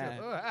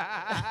 Alberto.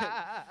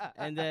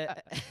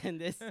 and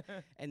this,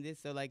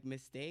 so like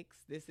mistakes.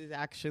 This is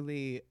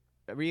actually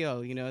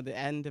real, you know. The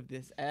end of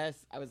this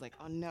S, I was like,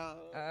 oh no.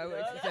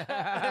 So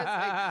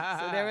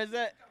there was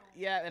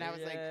and I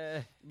was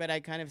like, but I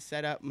kind of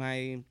set up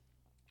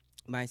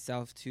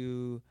myself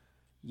to,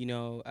 you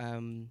know,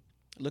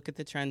 look at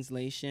the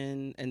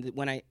translation, and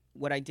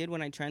what I did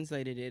when I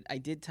translated it, I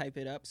did type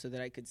it up so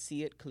that I could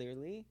see it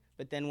clearly.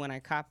 But then when I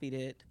copied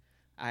it,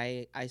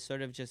 I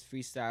sort of just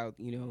freestyled,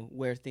 you know,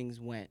 where things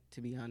went,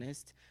 to be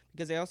honest.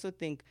 Because I also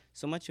think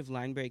so much of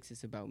line breaks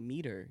is about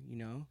meter, you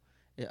know,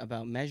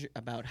 about measure,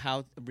 about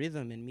how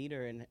rhythm and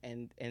meter,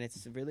 and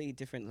it's a really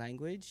different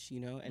language, you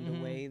know, and the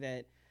way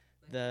that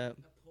a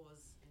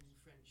pause in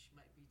French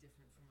might be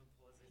different from a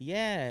pause in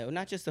well,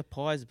 not just a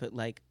pause, but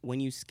like when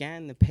you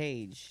scan the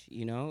page,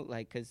 you know,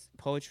 like, because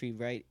poetry,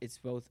 right, it's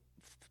both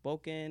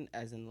spoken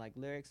as in like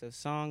lyrics of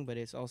song, but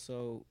it's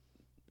also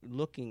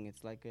looking,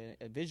 it's like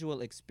a visual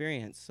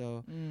experience.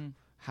 So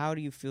how do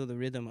you feel the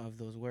rhythm of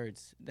those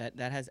words? That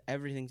has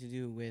everything to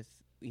do with,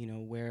 you know,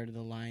 where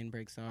the line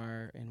breaks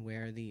are and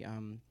where the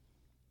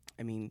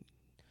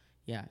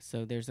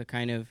so there's a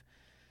kind of,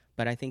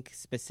 but I think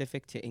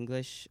specific to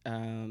English,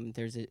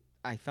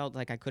 I felt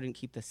like I couldn't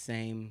keep the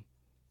same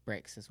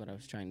breaks, is what I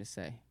was trying to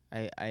say.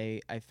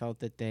 I felt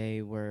that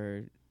they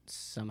were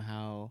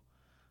somehow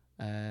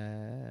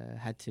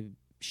had to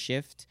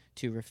shift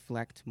to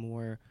reflect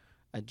more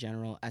a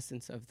general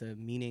essence of the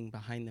meaning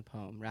behind the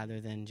poem, rather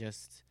than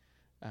just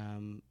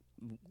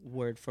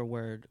word for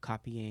word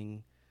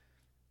copying,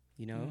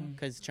 you know,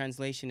 because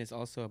translation is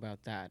also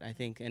about that, I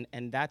think,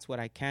 and that's what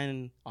I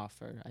can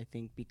offer, I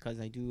think, because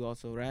I do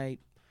also write,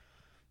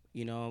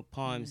 you know,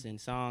 poems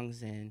and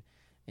songs and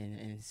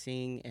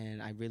sing,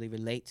 and I really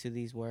relate to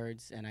these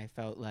words, and I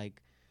felt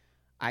like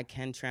I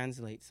can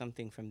translate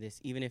something from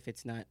this, even if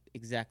it's not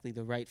exactly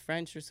the right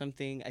French or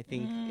something. I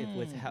think it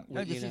with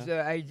no, this is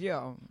the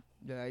idea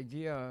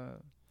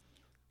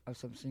of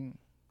something.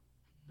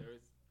 There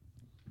is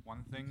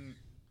one thing,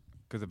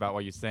 because about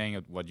what you're saying,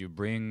 what you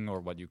bring or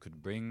what you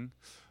could bring,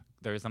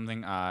 there is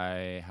something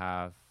I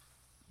have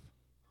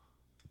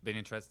been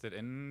interested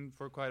in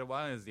for quite a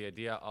while, is the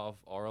idea of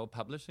oral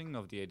publishing,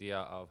 of the idea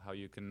of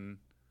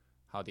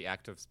how the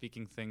act of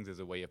speaking things is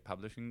a way of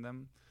publishing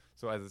them.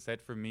 So as I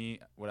said, for me,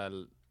 what I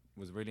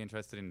was really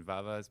interested in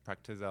Vava's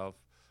practice of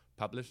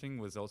publishing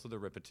was also the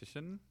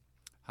repetition,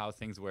 how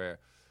things were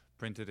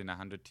printed in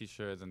 100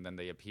 T-shirts, and then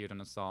they appeared on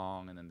a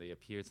song, and then they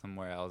appeared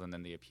somewhere else, and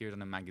then they appeared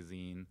on a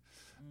magazine,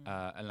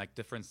 and like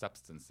different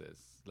substances.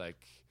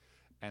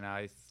 And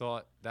I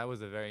thought that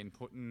was a very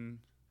important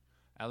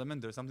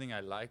element. There's something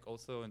I like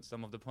also, and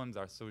some of the poems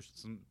are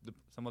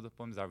some of the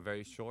poems are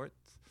very short,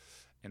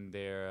 and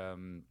they're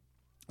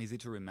easy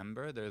to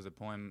remember. There's a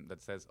poem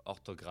that says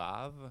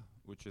orthographe,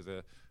 which is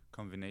a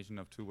combination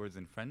of two words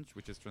in French,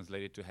 which is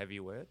translated to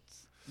heavy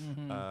words.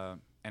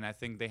 And I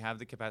think they have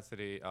the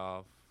capacity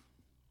of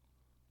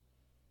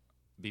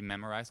be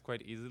memorized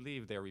quite easily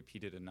if they're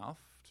repeated enough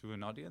to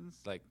an audience.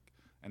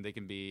 And they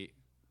can be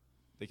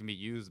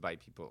used by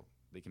people.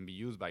 They can be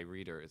used by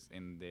readers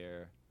in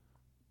their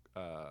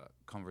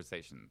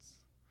conversations.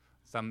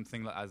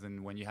 Something as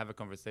in when you have a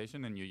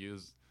conversation and you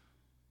use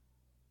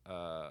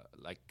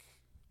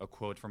a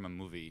quote from a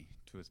movie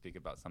to speak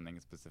about something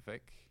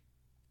specific.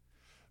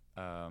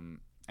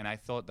 And I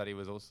thought that it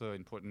was also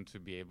important to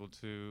be able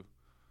to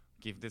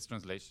give this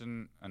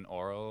translation an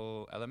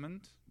oral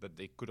element, that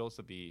they could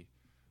also be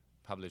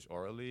published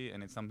orally.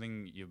 And it's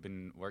something you've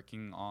been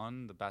working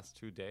on the past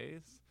 2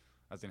 days,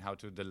 as in how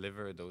to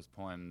deliver those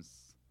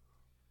poems.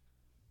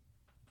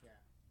 Yeah,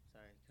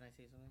 sorry. Can I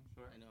say something?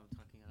 Sure. I know I'm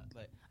talking a lot,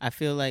 but I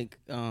feel like,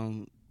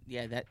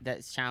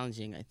 that's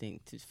challenging, I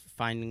think, to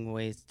finding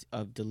ways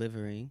of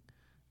delivering.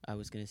 I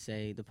was going to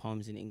say the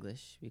poems in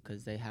English,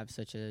 because they have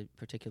such a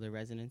particular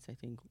resonance, I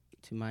think,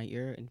 to my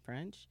ear in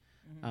French.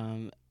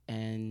 Mm-hmm.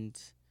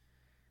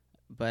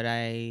 But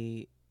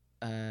I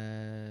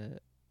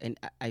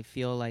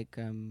feel like,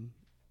 what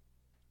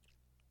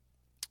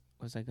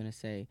was I going to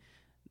say?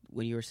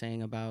 When you were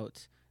saying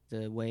about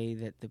the way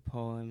that the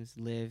poems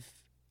live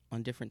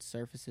on different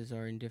surfaces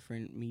or in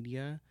different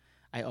media,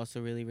 I also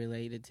really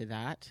related to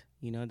that.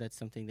 That's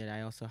something that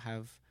I also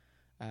have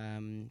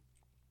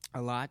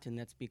a lot, and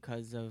that's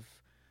because of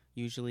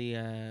usually,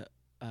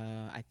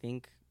 I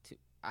think,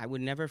 I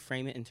would never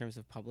frame it in terms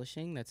of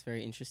publishing. That's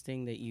very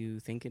interesting that you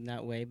think in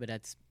that way, but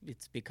it's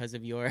because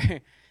of your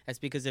that's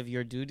because of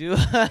your doo-doo.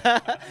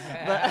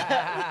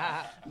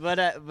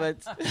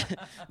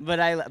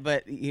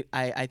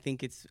 I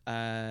think it's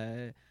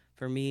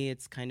for me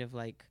it's kind of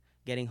like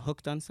getting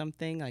hooked on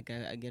something. Like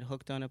I get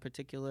hooked on a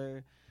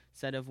particular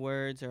set of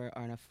words or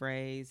on a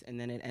phrase, and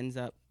then it ends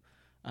up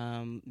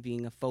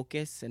being a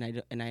focus, and I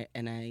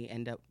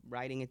end up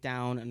writing it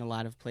down in a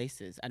lot of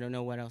places. I don't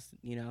know what else,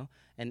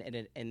 and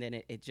then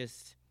it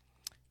just,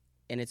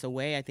 and it's a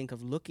way, I think,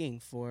 of looking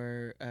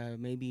for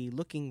maybe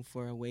looking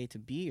for a way to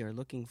be, or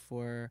looking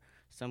for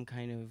some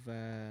kind of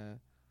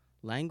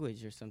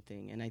language or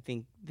something. And I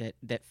think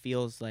that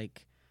feels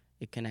like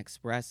it can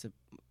express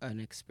an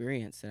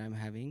experience that I'm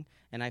having,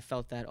 and I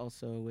felt that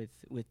also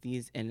with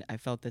these, and I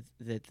felt that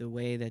the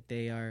way that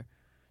they're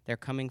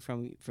coming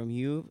from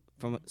you,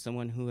 from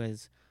someone who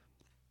has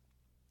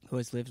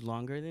lived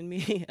longer than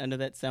me. I know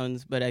that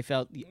sounds, but I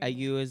felt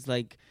you as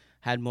like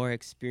had more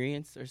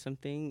experience or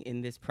something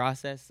in this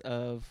process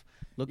of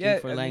looking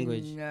for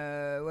language.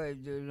 The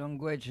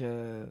language.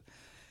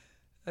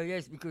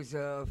 Yes, because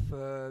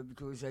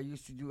I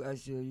used to do,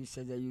 as you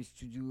said, I used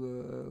to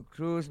do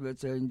clothes,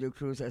 but in the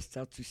clothes I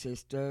start to say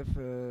stuff,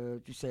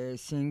 to say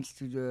things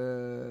to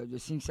the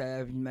things I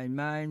have in my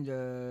mind.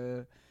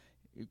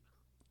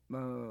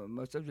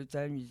 Most of the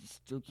time it's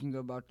talking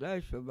about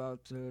life,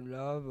 about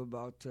love,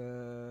 about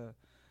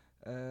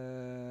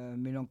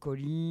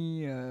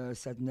melancholy,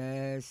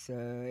 sadness,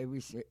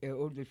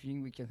 all the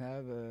things we can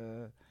have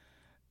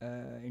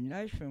in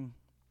life.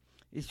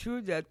 It's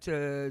true that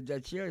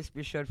that year is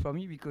special for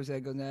me because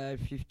I'm gonna have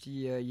 50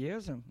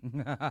 years.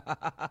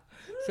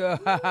 So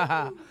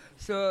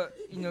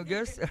in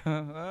August.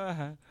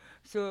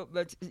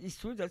 But it's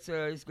true that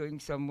it's going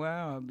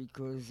somewhere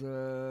because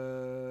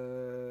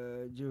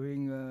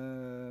during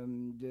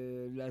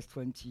the last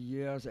 20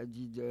 years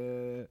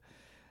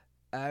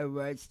I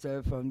write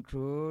stuff on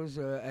clothes,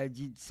 I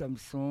did some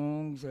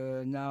songs,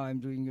 now I'm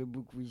doing a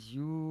book with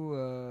you.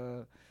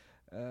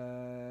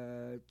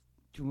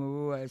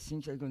 Tomorrow I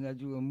think I'm gonna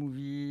do a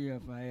movie, I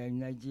have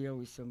an idea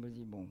with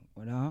somebody,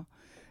 voilà.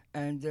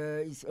 And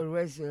it's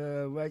always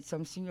write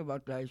something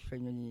about life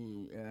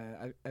finally.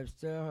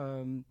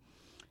 After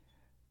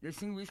the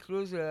thing with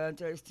clothes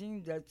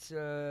interesting that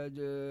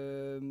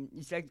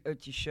it's like a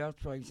T-shirt,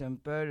 for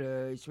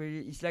example.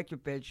 It's like a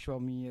page for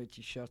me, a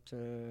T-shirt,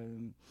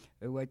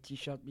 a white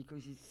T-shirt,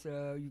 because it's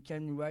you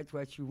can write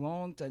what you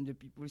want, and the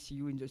people see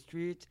you in the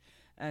street,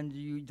 and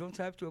you don't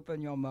have to open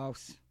your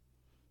mouth.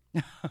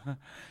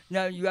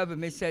 Now you have a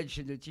message.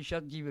 The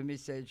T-shirt give a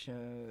message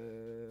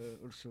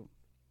also.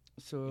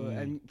 So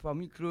and for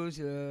me, clothes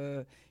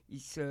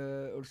is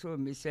also a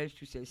message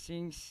to say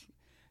things.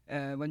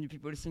 When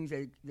people think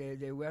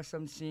they wear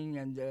something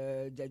and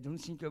they don't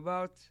think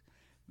about,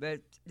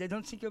 but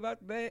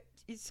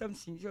it's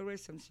something. It's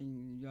always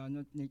something. You are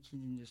not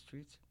naked in the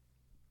street.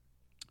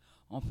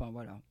 Enfin,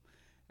 voilà.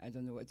 I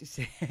don't know what to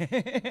say.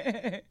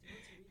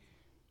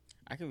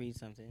 I can read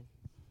something.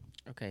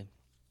 Okay.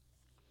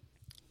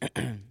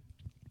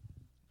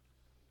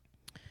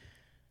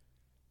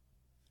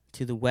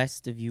 To the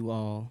west of you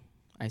all,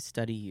 I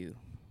study you,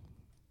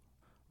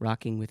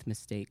 rocking with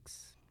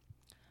mistakes.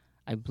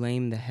 I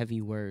blame the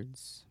heavy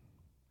words.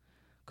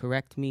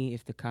 Correct me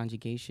if the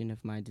conjugation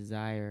of my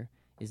desire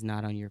is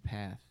not on your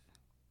path.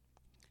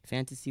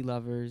 Fantasy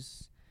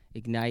lovers,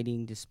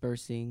 igniting,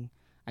 dispersing,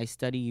 I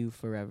study you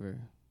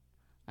forever.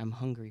 I'm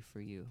hungry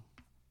for you.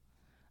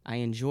 I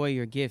enjoy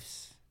your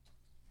gifts.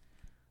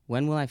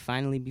 When will I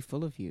finally be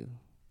full of you?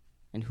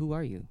 And who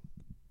are you?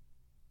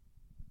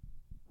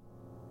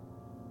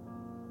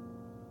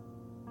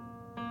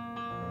 I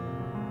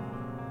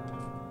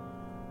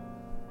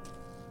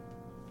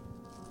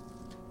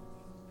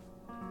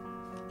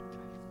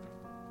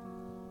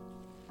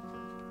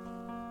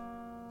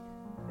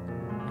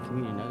can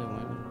read another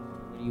one.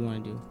 What do you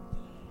want to do?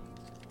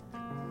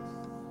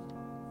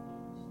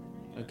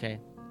 Okay.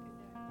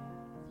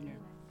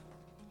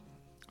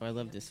 Oh, I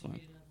love this one.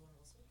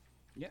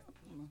 Yeah,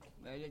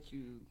 I'll let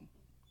you.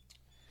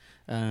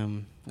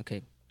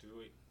 Okay.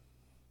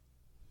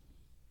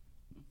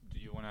 Do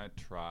you want to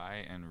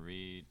try and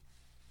read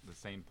the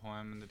same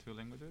poem in the two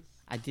languages?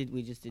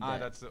 We just did Ah, that.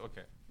 that's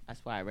okay.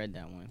 That's why I read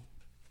that one.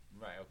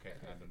 Right, okay.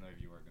 I don't know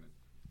if you were going to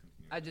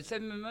continue. At the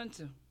same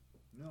moment.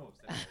 No,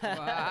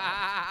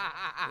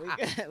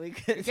 we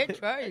could You can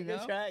try, you we could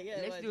know. try, yeah,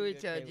 Let's why do don't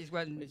it. you- okay, This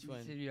one. which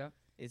one? Celui-là.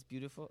 It's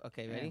beautiful.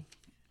 Okay, Yeah. ready?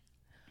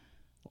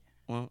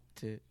 1,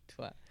 2,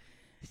 3.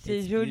 C'est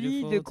It's joli de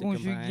beautiful to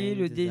conjuguer combine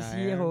le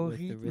desire désir au with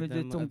the rythme de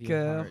rhythm ton of your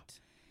cœur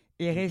heart,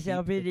 et and keep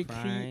réserver the les cris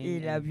crying et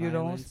la and violence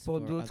violence pour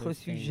for d'autres other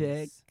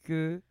sujets things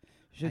que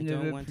je I ne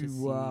don't veux want plus to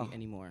voir. see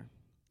anymore.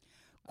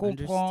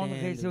 Comprendre, Understand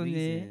the raisonner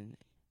reason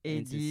et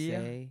and to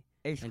dire, say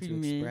and to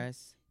exprimer,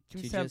 express, tout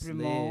to just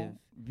simplement live in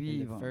the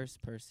vivre.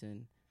 first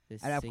person,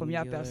 this À la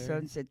première singular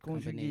personne, cette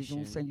conjugaison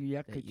combination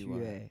singulière que that tu you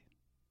are. es.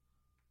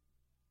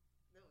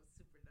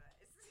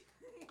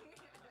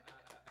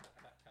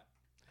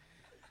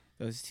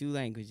 Those two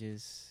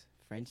languages,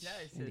 French Là,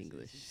 and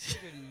English. c'est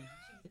joli.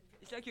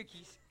 It's like a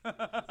kiss.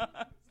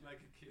 It's like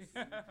a kiss.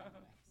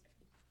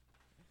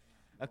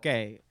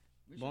 Okay,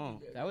 We should bon,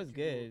 do that was we should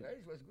good. go.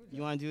 It was good.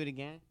 You want to do it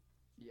again?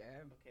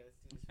 Yeah. Okay,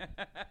 let's do this.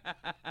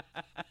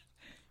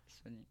 It's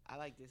funny. I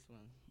like this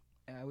one.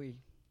 Ah oui,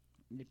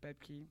 les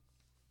papiers.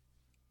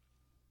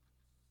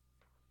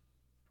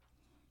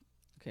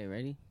 Okay,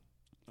 ready?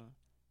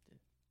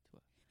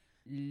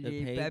 The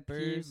Les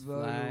papiers papers fly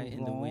volent in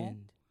au the vent.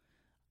 wind.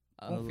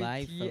 A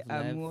life Confetti, of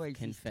amour, love,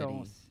 confetti.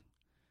 existence.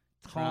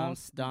 Trance,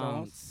 Trance, dance,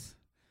 danse,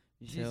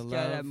 till jusqu'à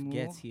love l'amour.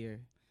 gets here.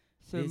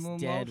 Ce This moment,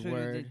 dead je le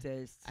word,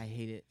 déteste. I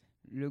hate it.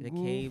 Le The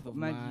cave gouffre of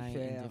my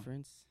m'indiffère.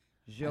 indifference.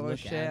 Je I look out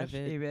recherche of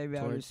it et vais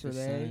vers le towards the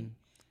soleil. sun.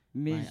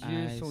 Mes My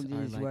yeux eyes sont are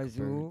des like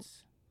oiseaux.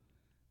 birds.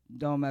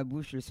 Dans ma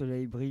bouche, le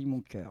soleil brille,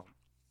 mon cœur.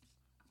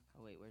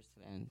 Oh wait, where's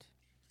the end?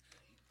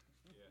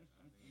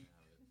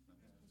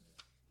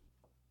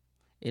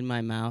 In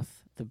my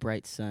mouth, the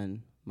bright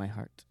sun, my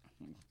heart.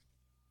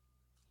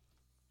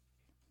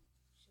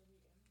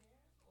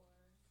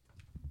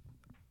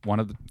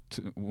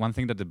 One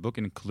thing that the book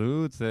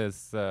includes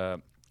is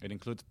it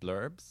includes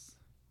blurbs,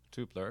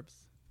 2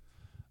 blurbs,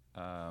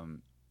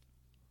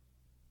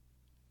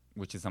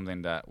 which is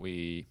something that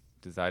we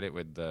decided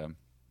with the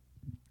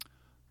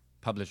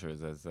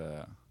publishers as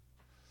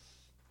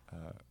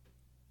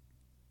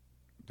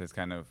this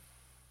kind of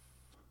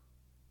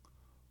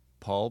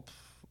pulp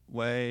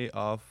way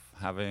of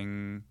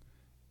having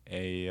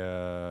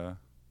a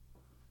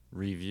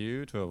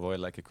review to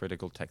avoid like a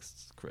critical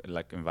text,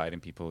 like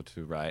inviting people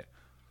to write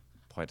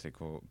poetic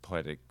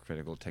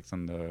critical text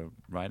on the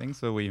writing.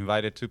 So we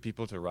invited 2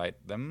 people to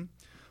write them.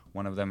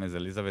 One of them is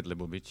Elizabeth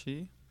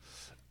Lebovici,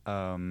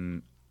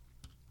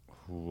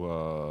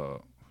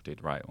 who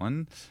did write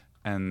one,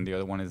 and the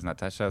other one is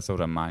Natasha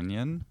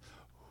Soramanian,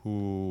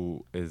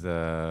 who is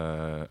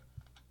a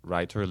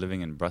writer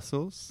living in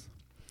Brussels,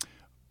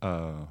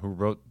 who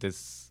wrote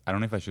this. I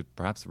don't know if I should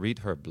perhaps read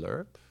her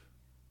blurb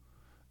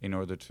in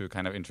order to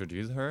kind of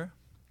introduce her.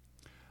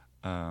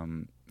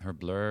 Her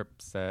blurb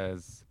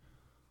says,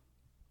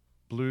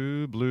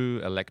 blue, blue,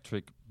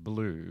 electric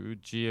blue,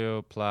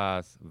 Geo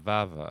plus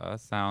Vava,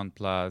 sound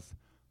plus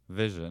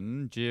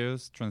vision,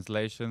 Geo's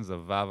translations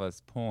of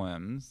Vava's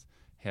poems,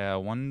 her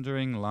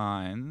wandering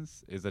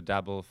lines is a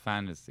double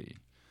fantasy,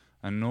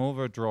 an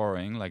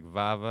overdrawing like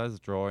Vava's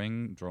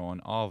drawing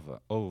drawn over.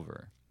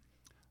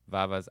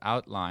 Vava's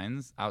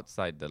outlines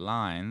outside the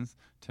lines,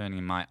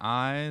 turning my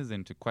eyes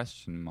into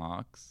question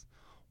marks.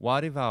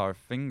 What if our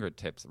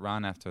fingertips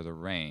ran after the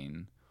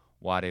rain?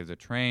 What if the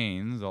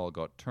trains all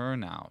got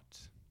turned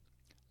out?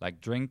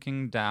 Like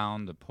drinking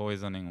down the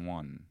poisoning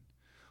one.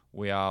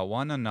 We are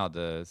one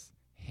another's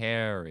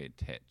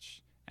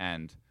heritage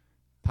and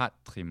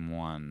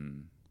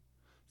patrimoine.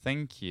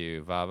 Thank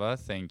you, Vava.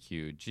 Thank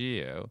you,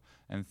 Geo.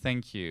 And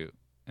thank you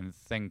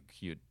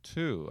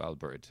too,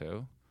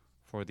 Alberto,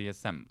 for the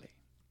assembly.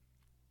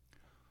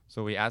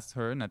 So we asked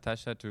her,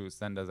 Natasha, to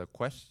send us a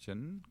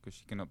question because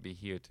she cannot be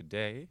here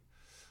today.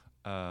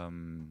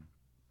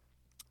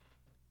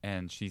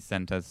 And she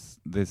sent us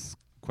this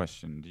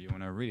question. Do you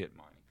want to read it,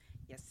 Marnie?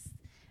 Yes.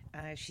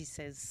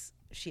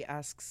 She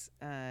asks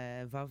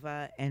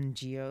Vava and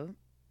Geo,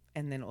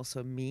 and then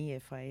also me,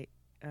 if I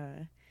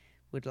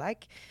would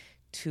like,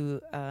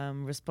 to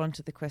respond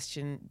to the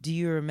question, do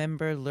you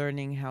remember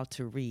learning how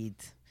to read?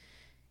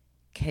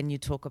 Can you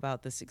talk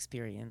about this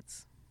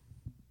experience?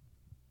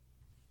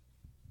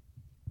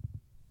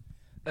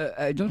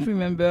 I don't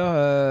remember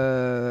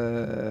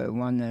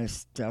when I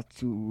start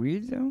to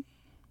read.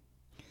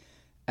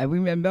 I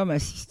remember my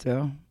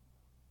sister.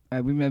 I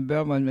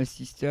remember when my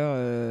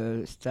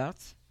sister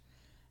starts.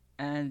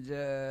 And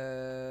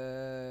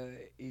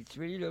it's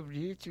really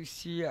lovely to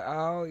see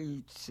how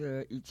it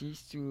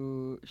is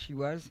she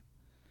was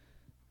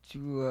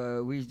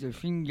with the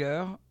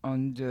finger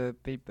on the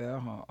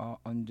paper or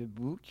on the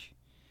book.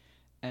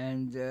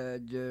 And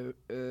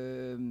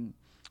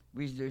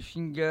with the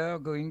finger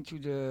going to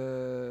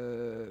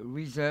the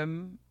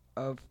rhythm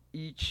of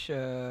each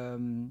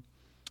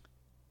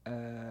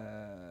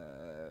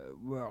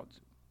word.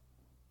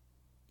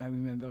 I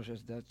remember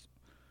just that.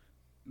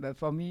 But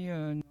for me, I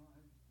don't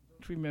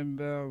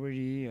remember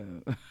really.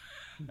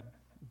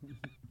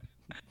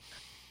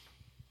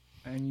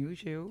 And you,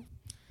 Geo?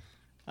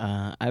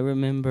 I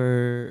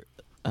remember.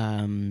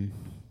 I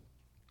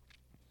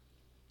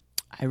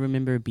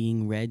remember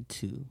being read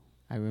to.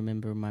 I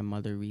remember my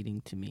mother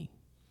reading to me.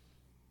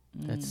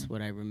 That's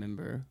what I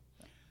remember.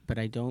 But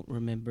I don't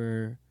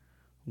remember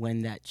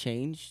when that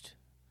changed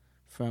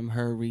from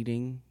her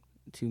reading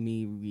to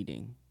me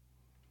reading.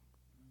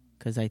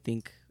 Because I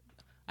think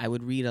I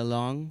would read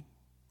along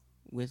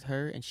with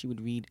her, and she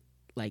would read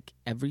like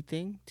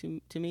everything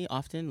to me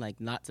often, like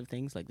lots of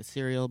things, like the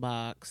cereal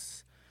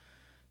box,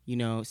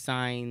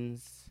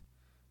 signs,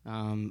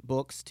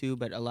 books too,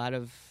 but a lot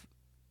of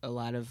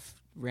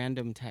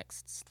random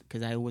texts,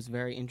 because I was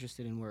very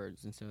interested in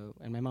words,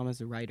 and my mom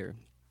is a writer,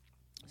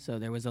 so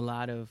there was a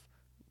lot of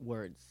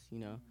words,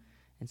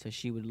 and so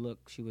she would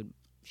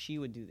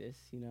do this,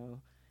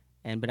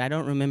 but I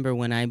don't remember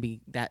when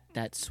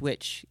that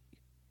switch,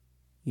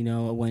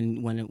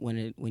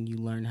 when you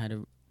learn how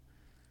to,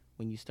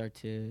 when you start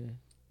to,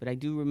 but I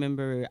do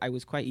remember I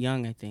was quite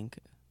young, I think,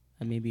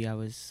 maybe I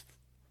was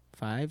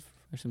 5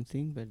 or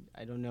something, but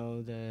I don't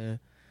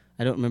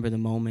remember the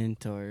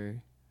moment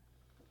or.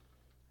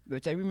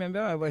 But I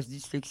remember I was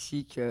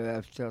dyslexic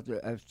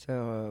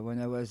after when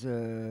I was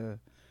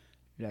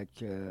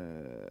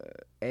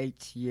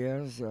 8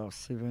 years or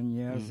 7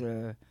 years.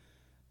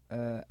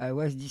 I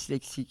was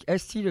dyslexic.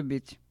 Still a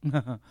bit.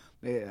 But,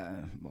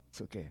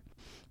 it's okay.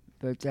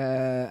 But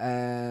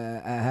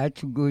I had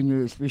to go in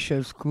a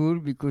special school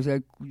because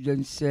I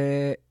couldn't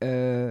say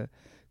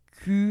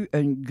Q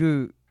and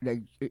G,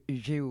 like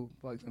Geo,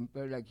 for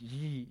example, like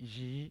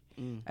G.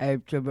 I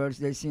have troubles.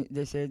 They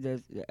say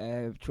that I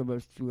have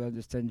troubles to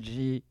understand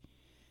G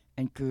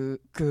and K,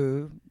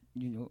 So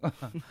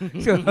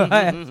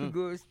I had to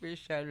go a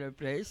special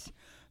place.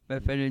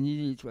 But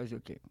finally, it was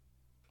okay.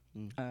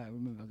 I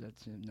remember that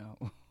now.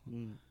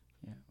 Yeah.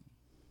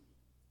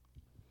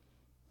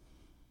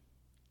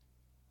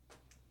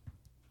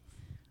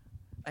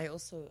 I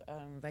also,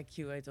 like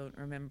you, I don't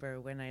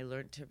remember when I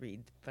learned to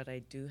read, but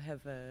I do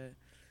have a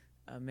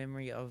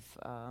memory of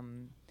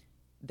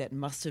that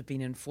must have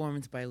been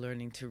informed by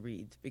learning to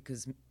read,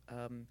 because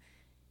and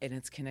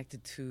it's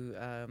connected to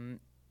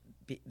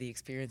the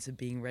experience of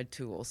being read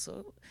to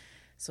also.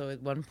 So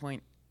at one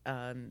point,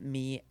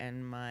 me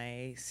and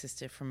my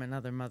sister from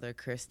another mother,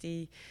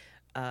 Kirsty,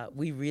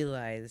 we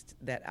realized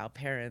that our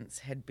parents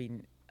had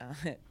been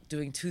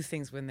doing 2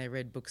 things when they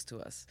read books to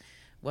us.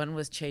 One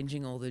was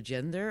changing all the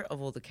gender of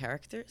all the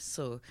characters.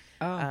 So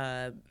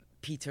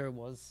Peter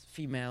was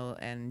female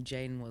and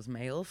Jane was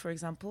male, for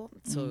example.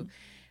 So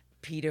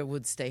Peter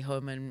would stay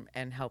home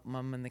and help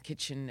Mum in the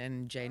kitchen,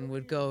 and Jane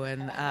would go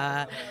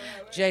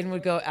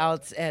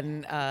out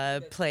and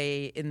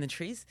play in the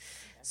trees.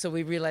 So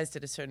we realized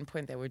at a certain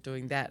point that we're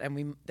doing that,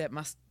 and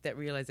that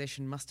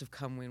realization must have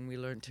come when we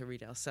learned to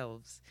read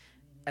ourselves.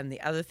 And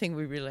the other thing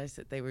we realized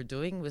that they were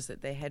doing was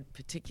that they had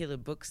particular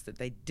books that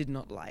they did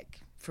not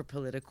like for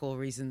political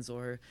reasons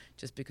or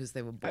just because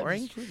they were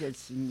boring.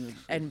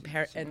 And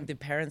the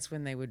parents,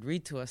 when they would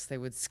read to us, they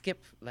would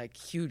skip like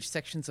huge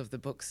sections of the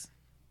books.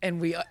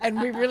 And we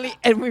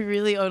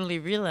really only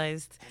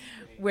realized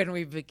when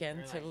we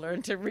began to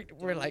learn to read.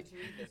 We're like,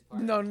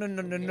 no.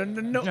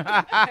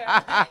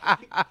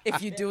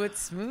 If you do it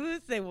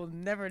smooth, they will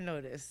never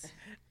notice.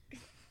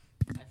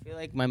 I feel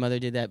like my mother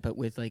did that, but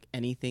with like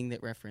anything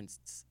that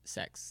referenced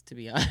sex, to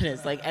be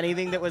honest. Like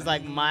anything that was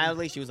like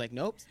mildly, she was like,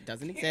 nope,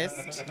 doesn't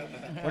exist.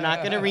 We're not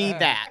going to read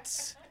that.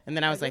 And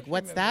then I was like,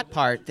 what's that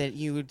part that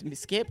you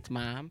skipped,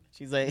 Mom?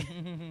 She's like,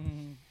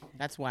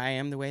 that's why I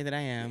am the way that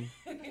I am.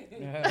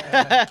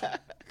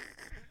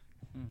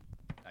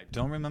 I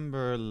don't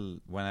remember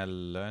when I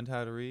learned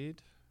how to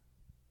read.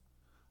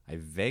 I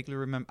vaguely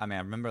remember, I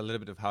remember a little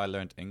bit of how I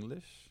learned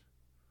English.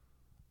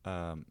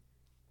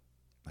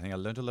 I think I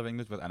learned to love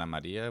English with Ana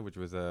Maria, which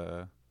was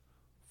a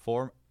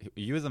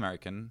US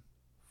American,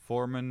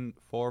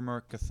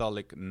 former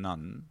Catholic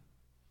nun,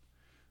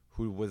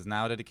 who was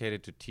now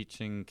dedicated to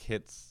teaching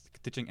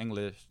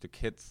English to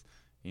kids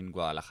in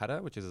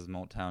Guadalajara, which is a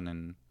small town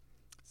in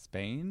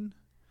Spain.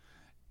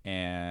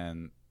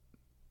 And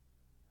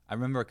I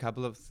remember a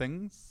couple of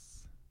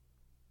things.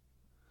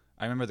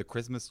 I remember the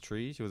Christmas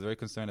tree. She was very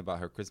concerned about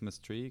her Christmas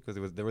tree because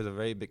there was a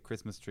very big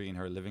Christmas tree in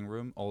her living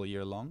room all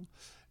year long.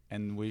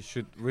 And we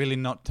should really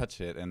not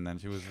touch it. And then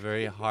she was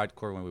very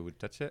hardcore when we would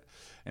touch it.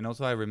 And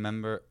also I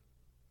remember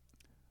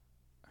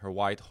her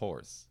white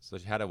horse. So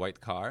she had a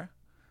white car.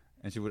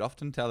 And she would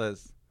often tell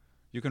us,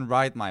 you can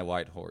ride my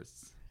white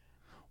horse.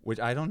 Which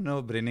I don't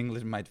know, but in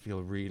English might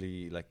feel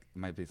really like,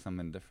 might be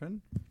something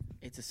different.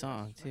 It's a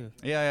song, too.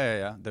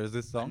 Yeah. There's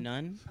this song. A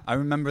nun? I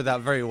remember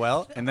that very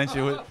well. And then she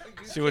would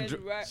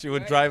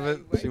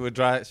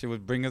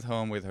bring us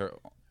home with her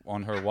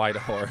on her white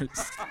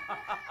horse.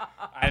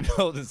 I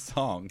know the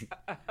song.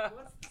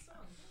 What's the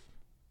song?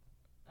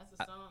 That's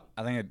a song.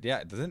 I think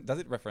does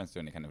it reference to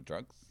any kind of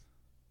drugs?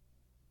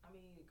 I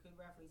mean, it could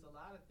reference a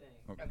lot of things.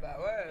 Okay. Ah bah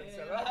ouais,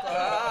 ça va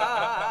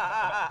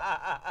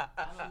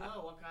I don't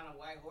know what kind of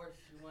white horse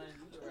you wanted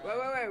me to ride.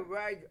 Ouais,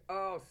 ride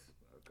horse.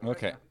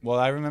 Okay. Well,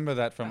 I remember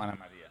that from Anna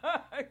Maria.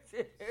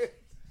 C'est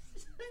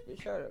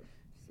spécial.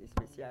 C'est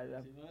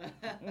spécial.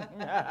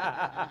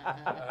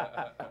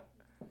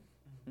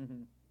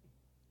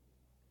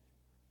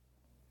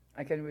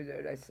 I can read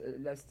the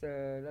last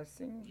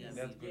thing. Yes,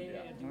 That's good,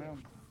 yeah. Voilà.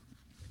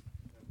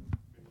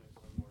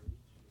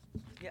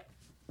 Yeah.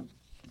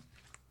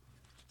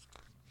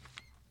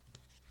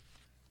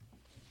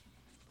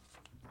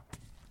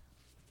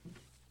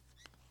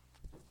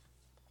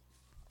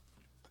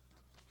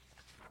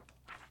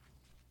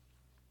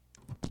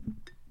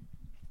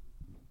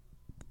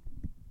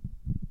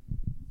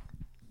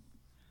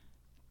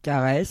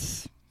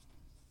 Caresse.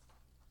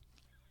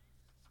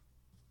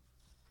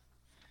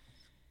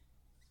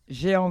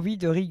 J'ai envie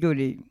de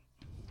rigoler.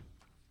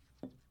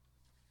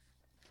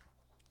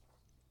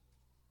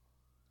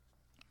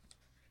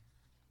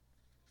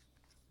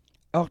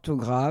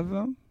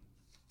 Orthographe.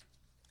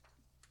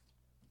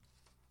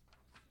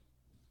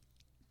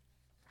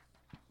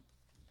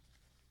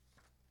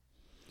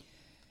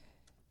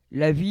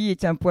 La vie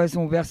est un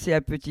poison versé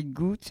à petites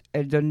gouttes,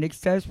 elle donne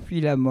l'extase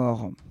puis la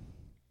mort.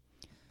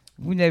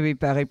 Vous n'avez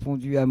pas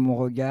répondu à mon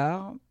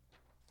regard.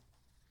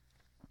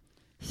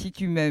 Si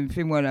tu m'aimes,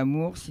 fais-moi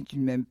l'amour. Si tu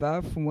ne m'aimes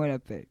pas, fous-moi la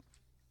paix.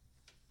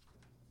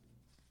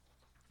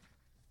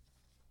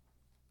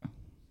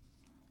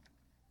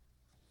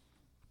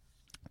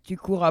 Tu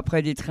cours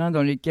après des trains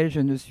dans lesquels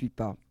je ne suis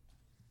pas.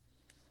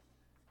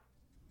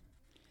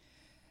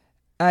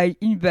 I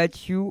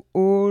invite you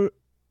all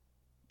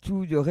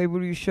to the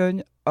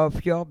revolution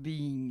of your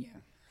being.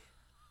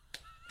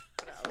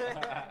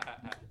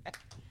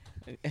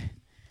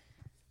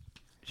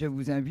 Je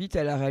vous invite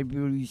à la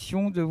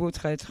révolution de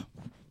votre être.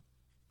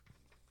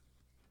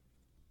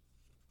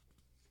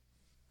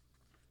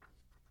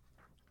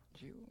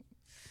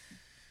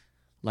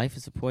 Life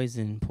is a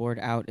poison poured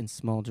out in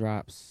small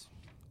drops.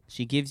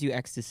 She gives you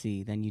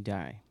ecstasy, then you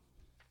die.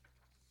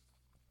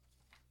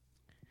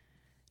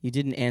 You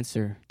didn't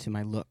answer to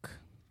my look.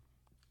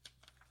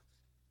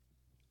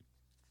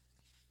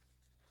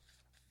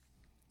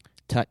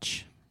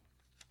 Touch.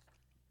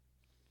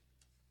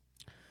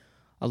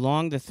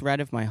 Along the thread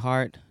of my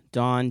heart,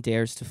 dawn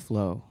dares to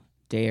flow.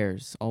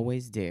 Dares,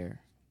 always dare.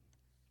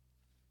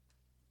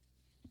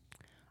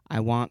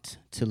 I want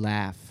to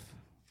laugh.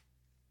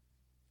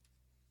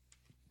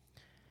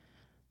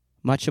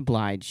 Much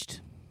obliged.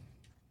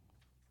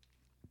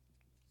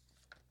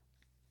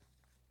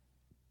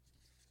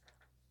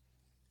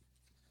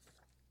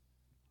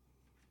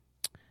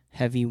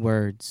 Heavy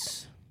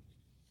words.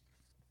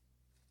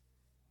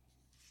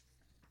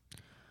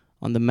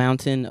 On the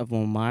mountain of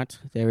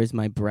Montmartre, there is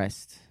my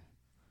breast.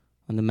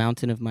 On the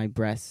mountain of my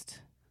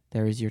breast,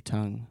 there is your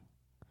tongue.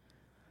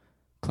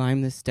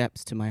 Climb the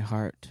steps to my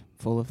heart,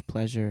 full of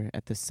pleasure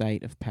at the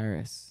sight of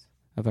Paris,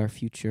 of our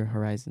future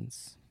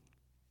horizons.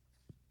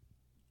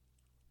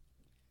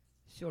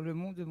 Sur le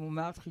mont de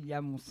Montmartre, il y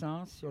a mon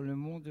sein. Sur le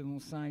mont de mon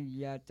sein, il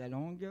y a ta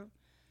langue.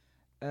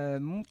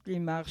 Monte les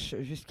marches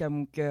jusqu'à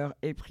mon cœur,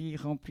 épris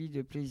rempli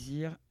de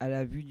plaisir à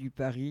la vue du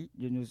Paris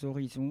de nos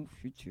horizons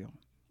futurs.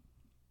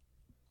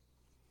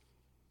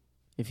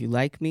 If you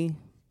like me,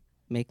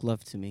 make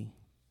love to me.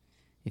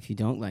 If you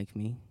don't like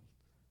me,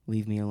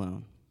 leave me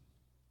alone.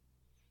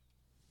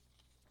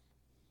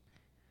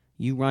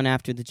 You run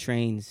after the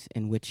trains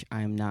in which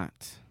I am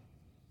not.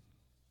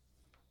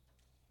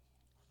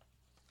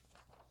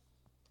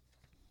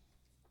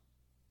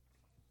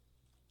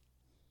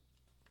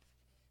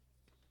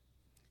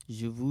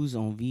 Je vous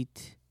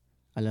invite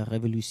à la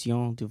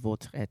révolution de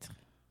votre être.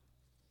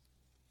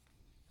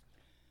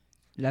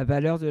 La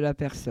valeur de la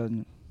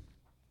personne.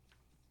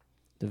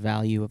 The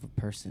value of a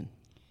person.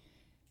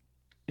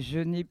 Je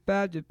n'ai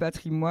pas de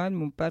patrimoine,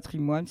 mon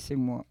patrimoine c'est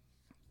moi.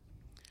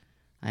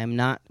 I am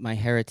not my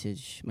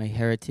heritage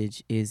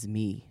is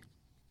me.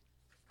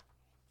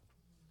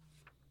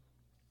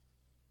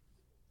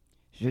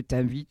 Je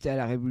t'invite à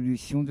la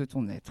révolution de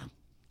ton être.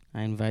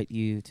 I invite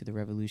you to the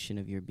revolution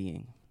of your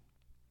being.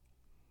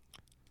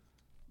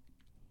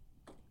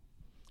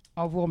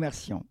 En vous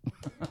remerciant.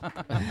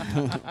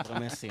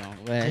 Remercions.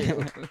 Ouais.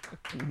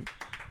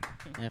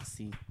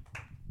 Merci.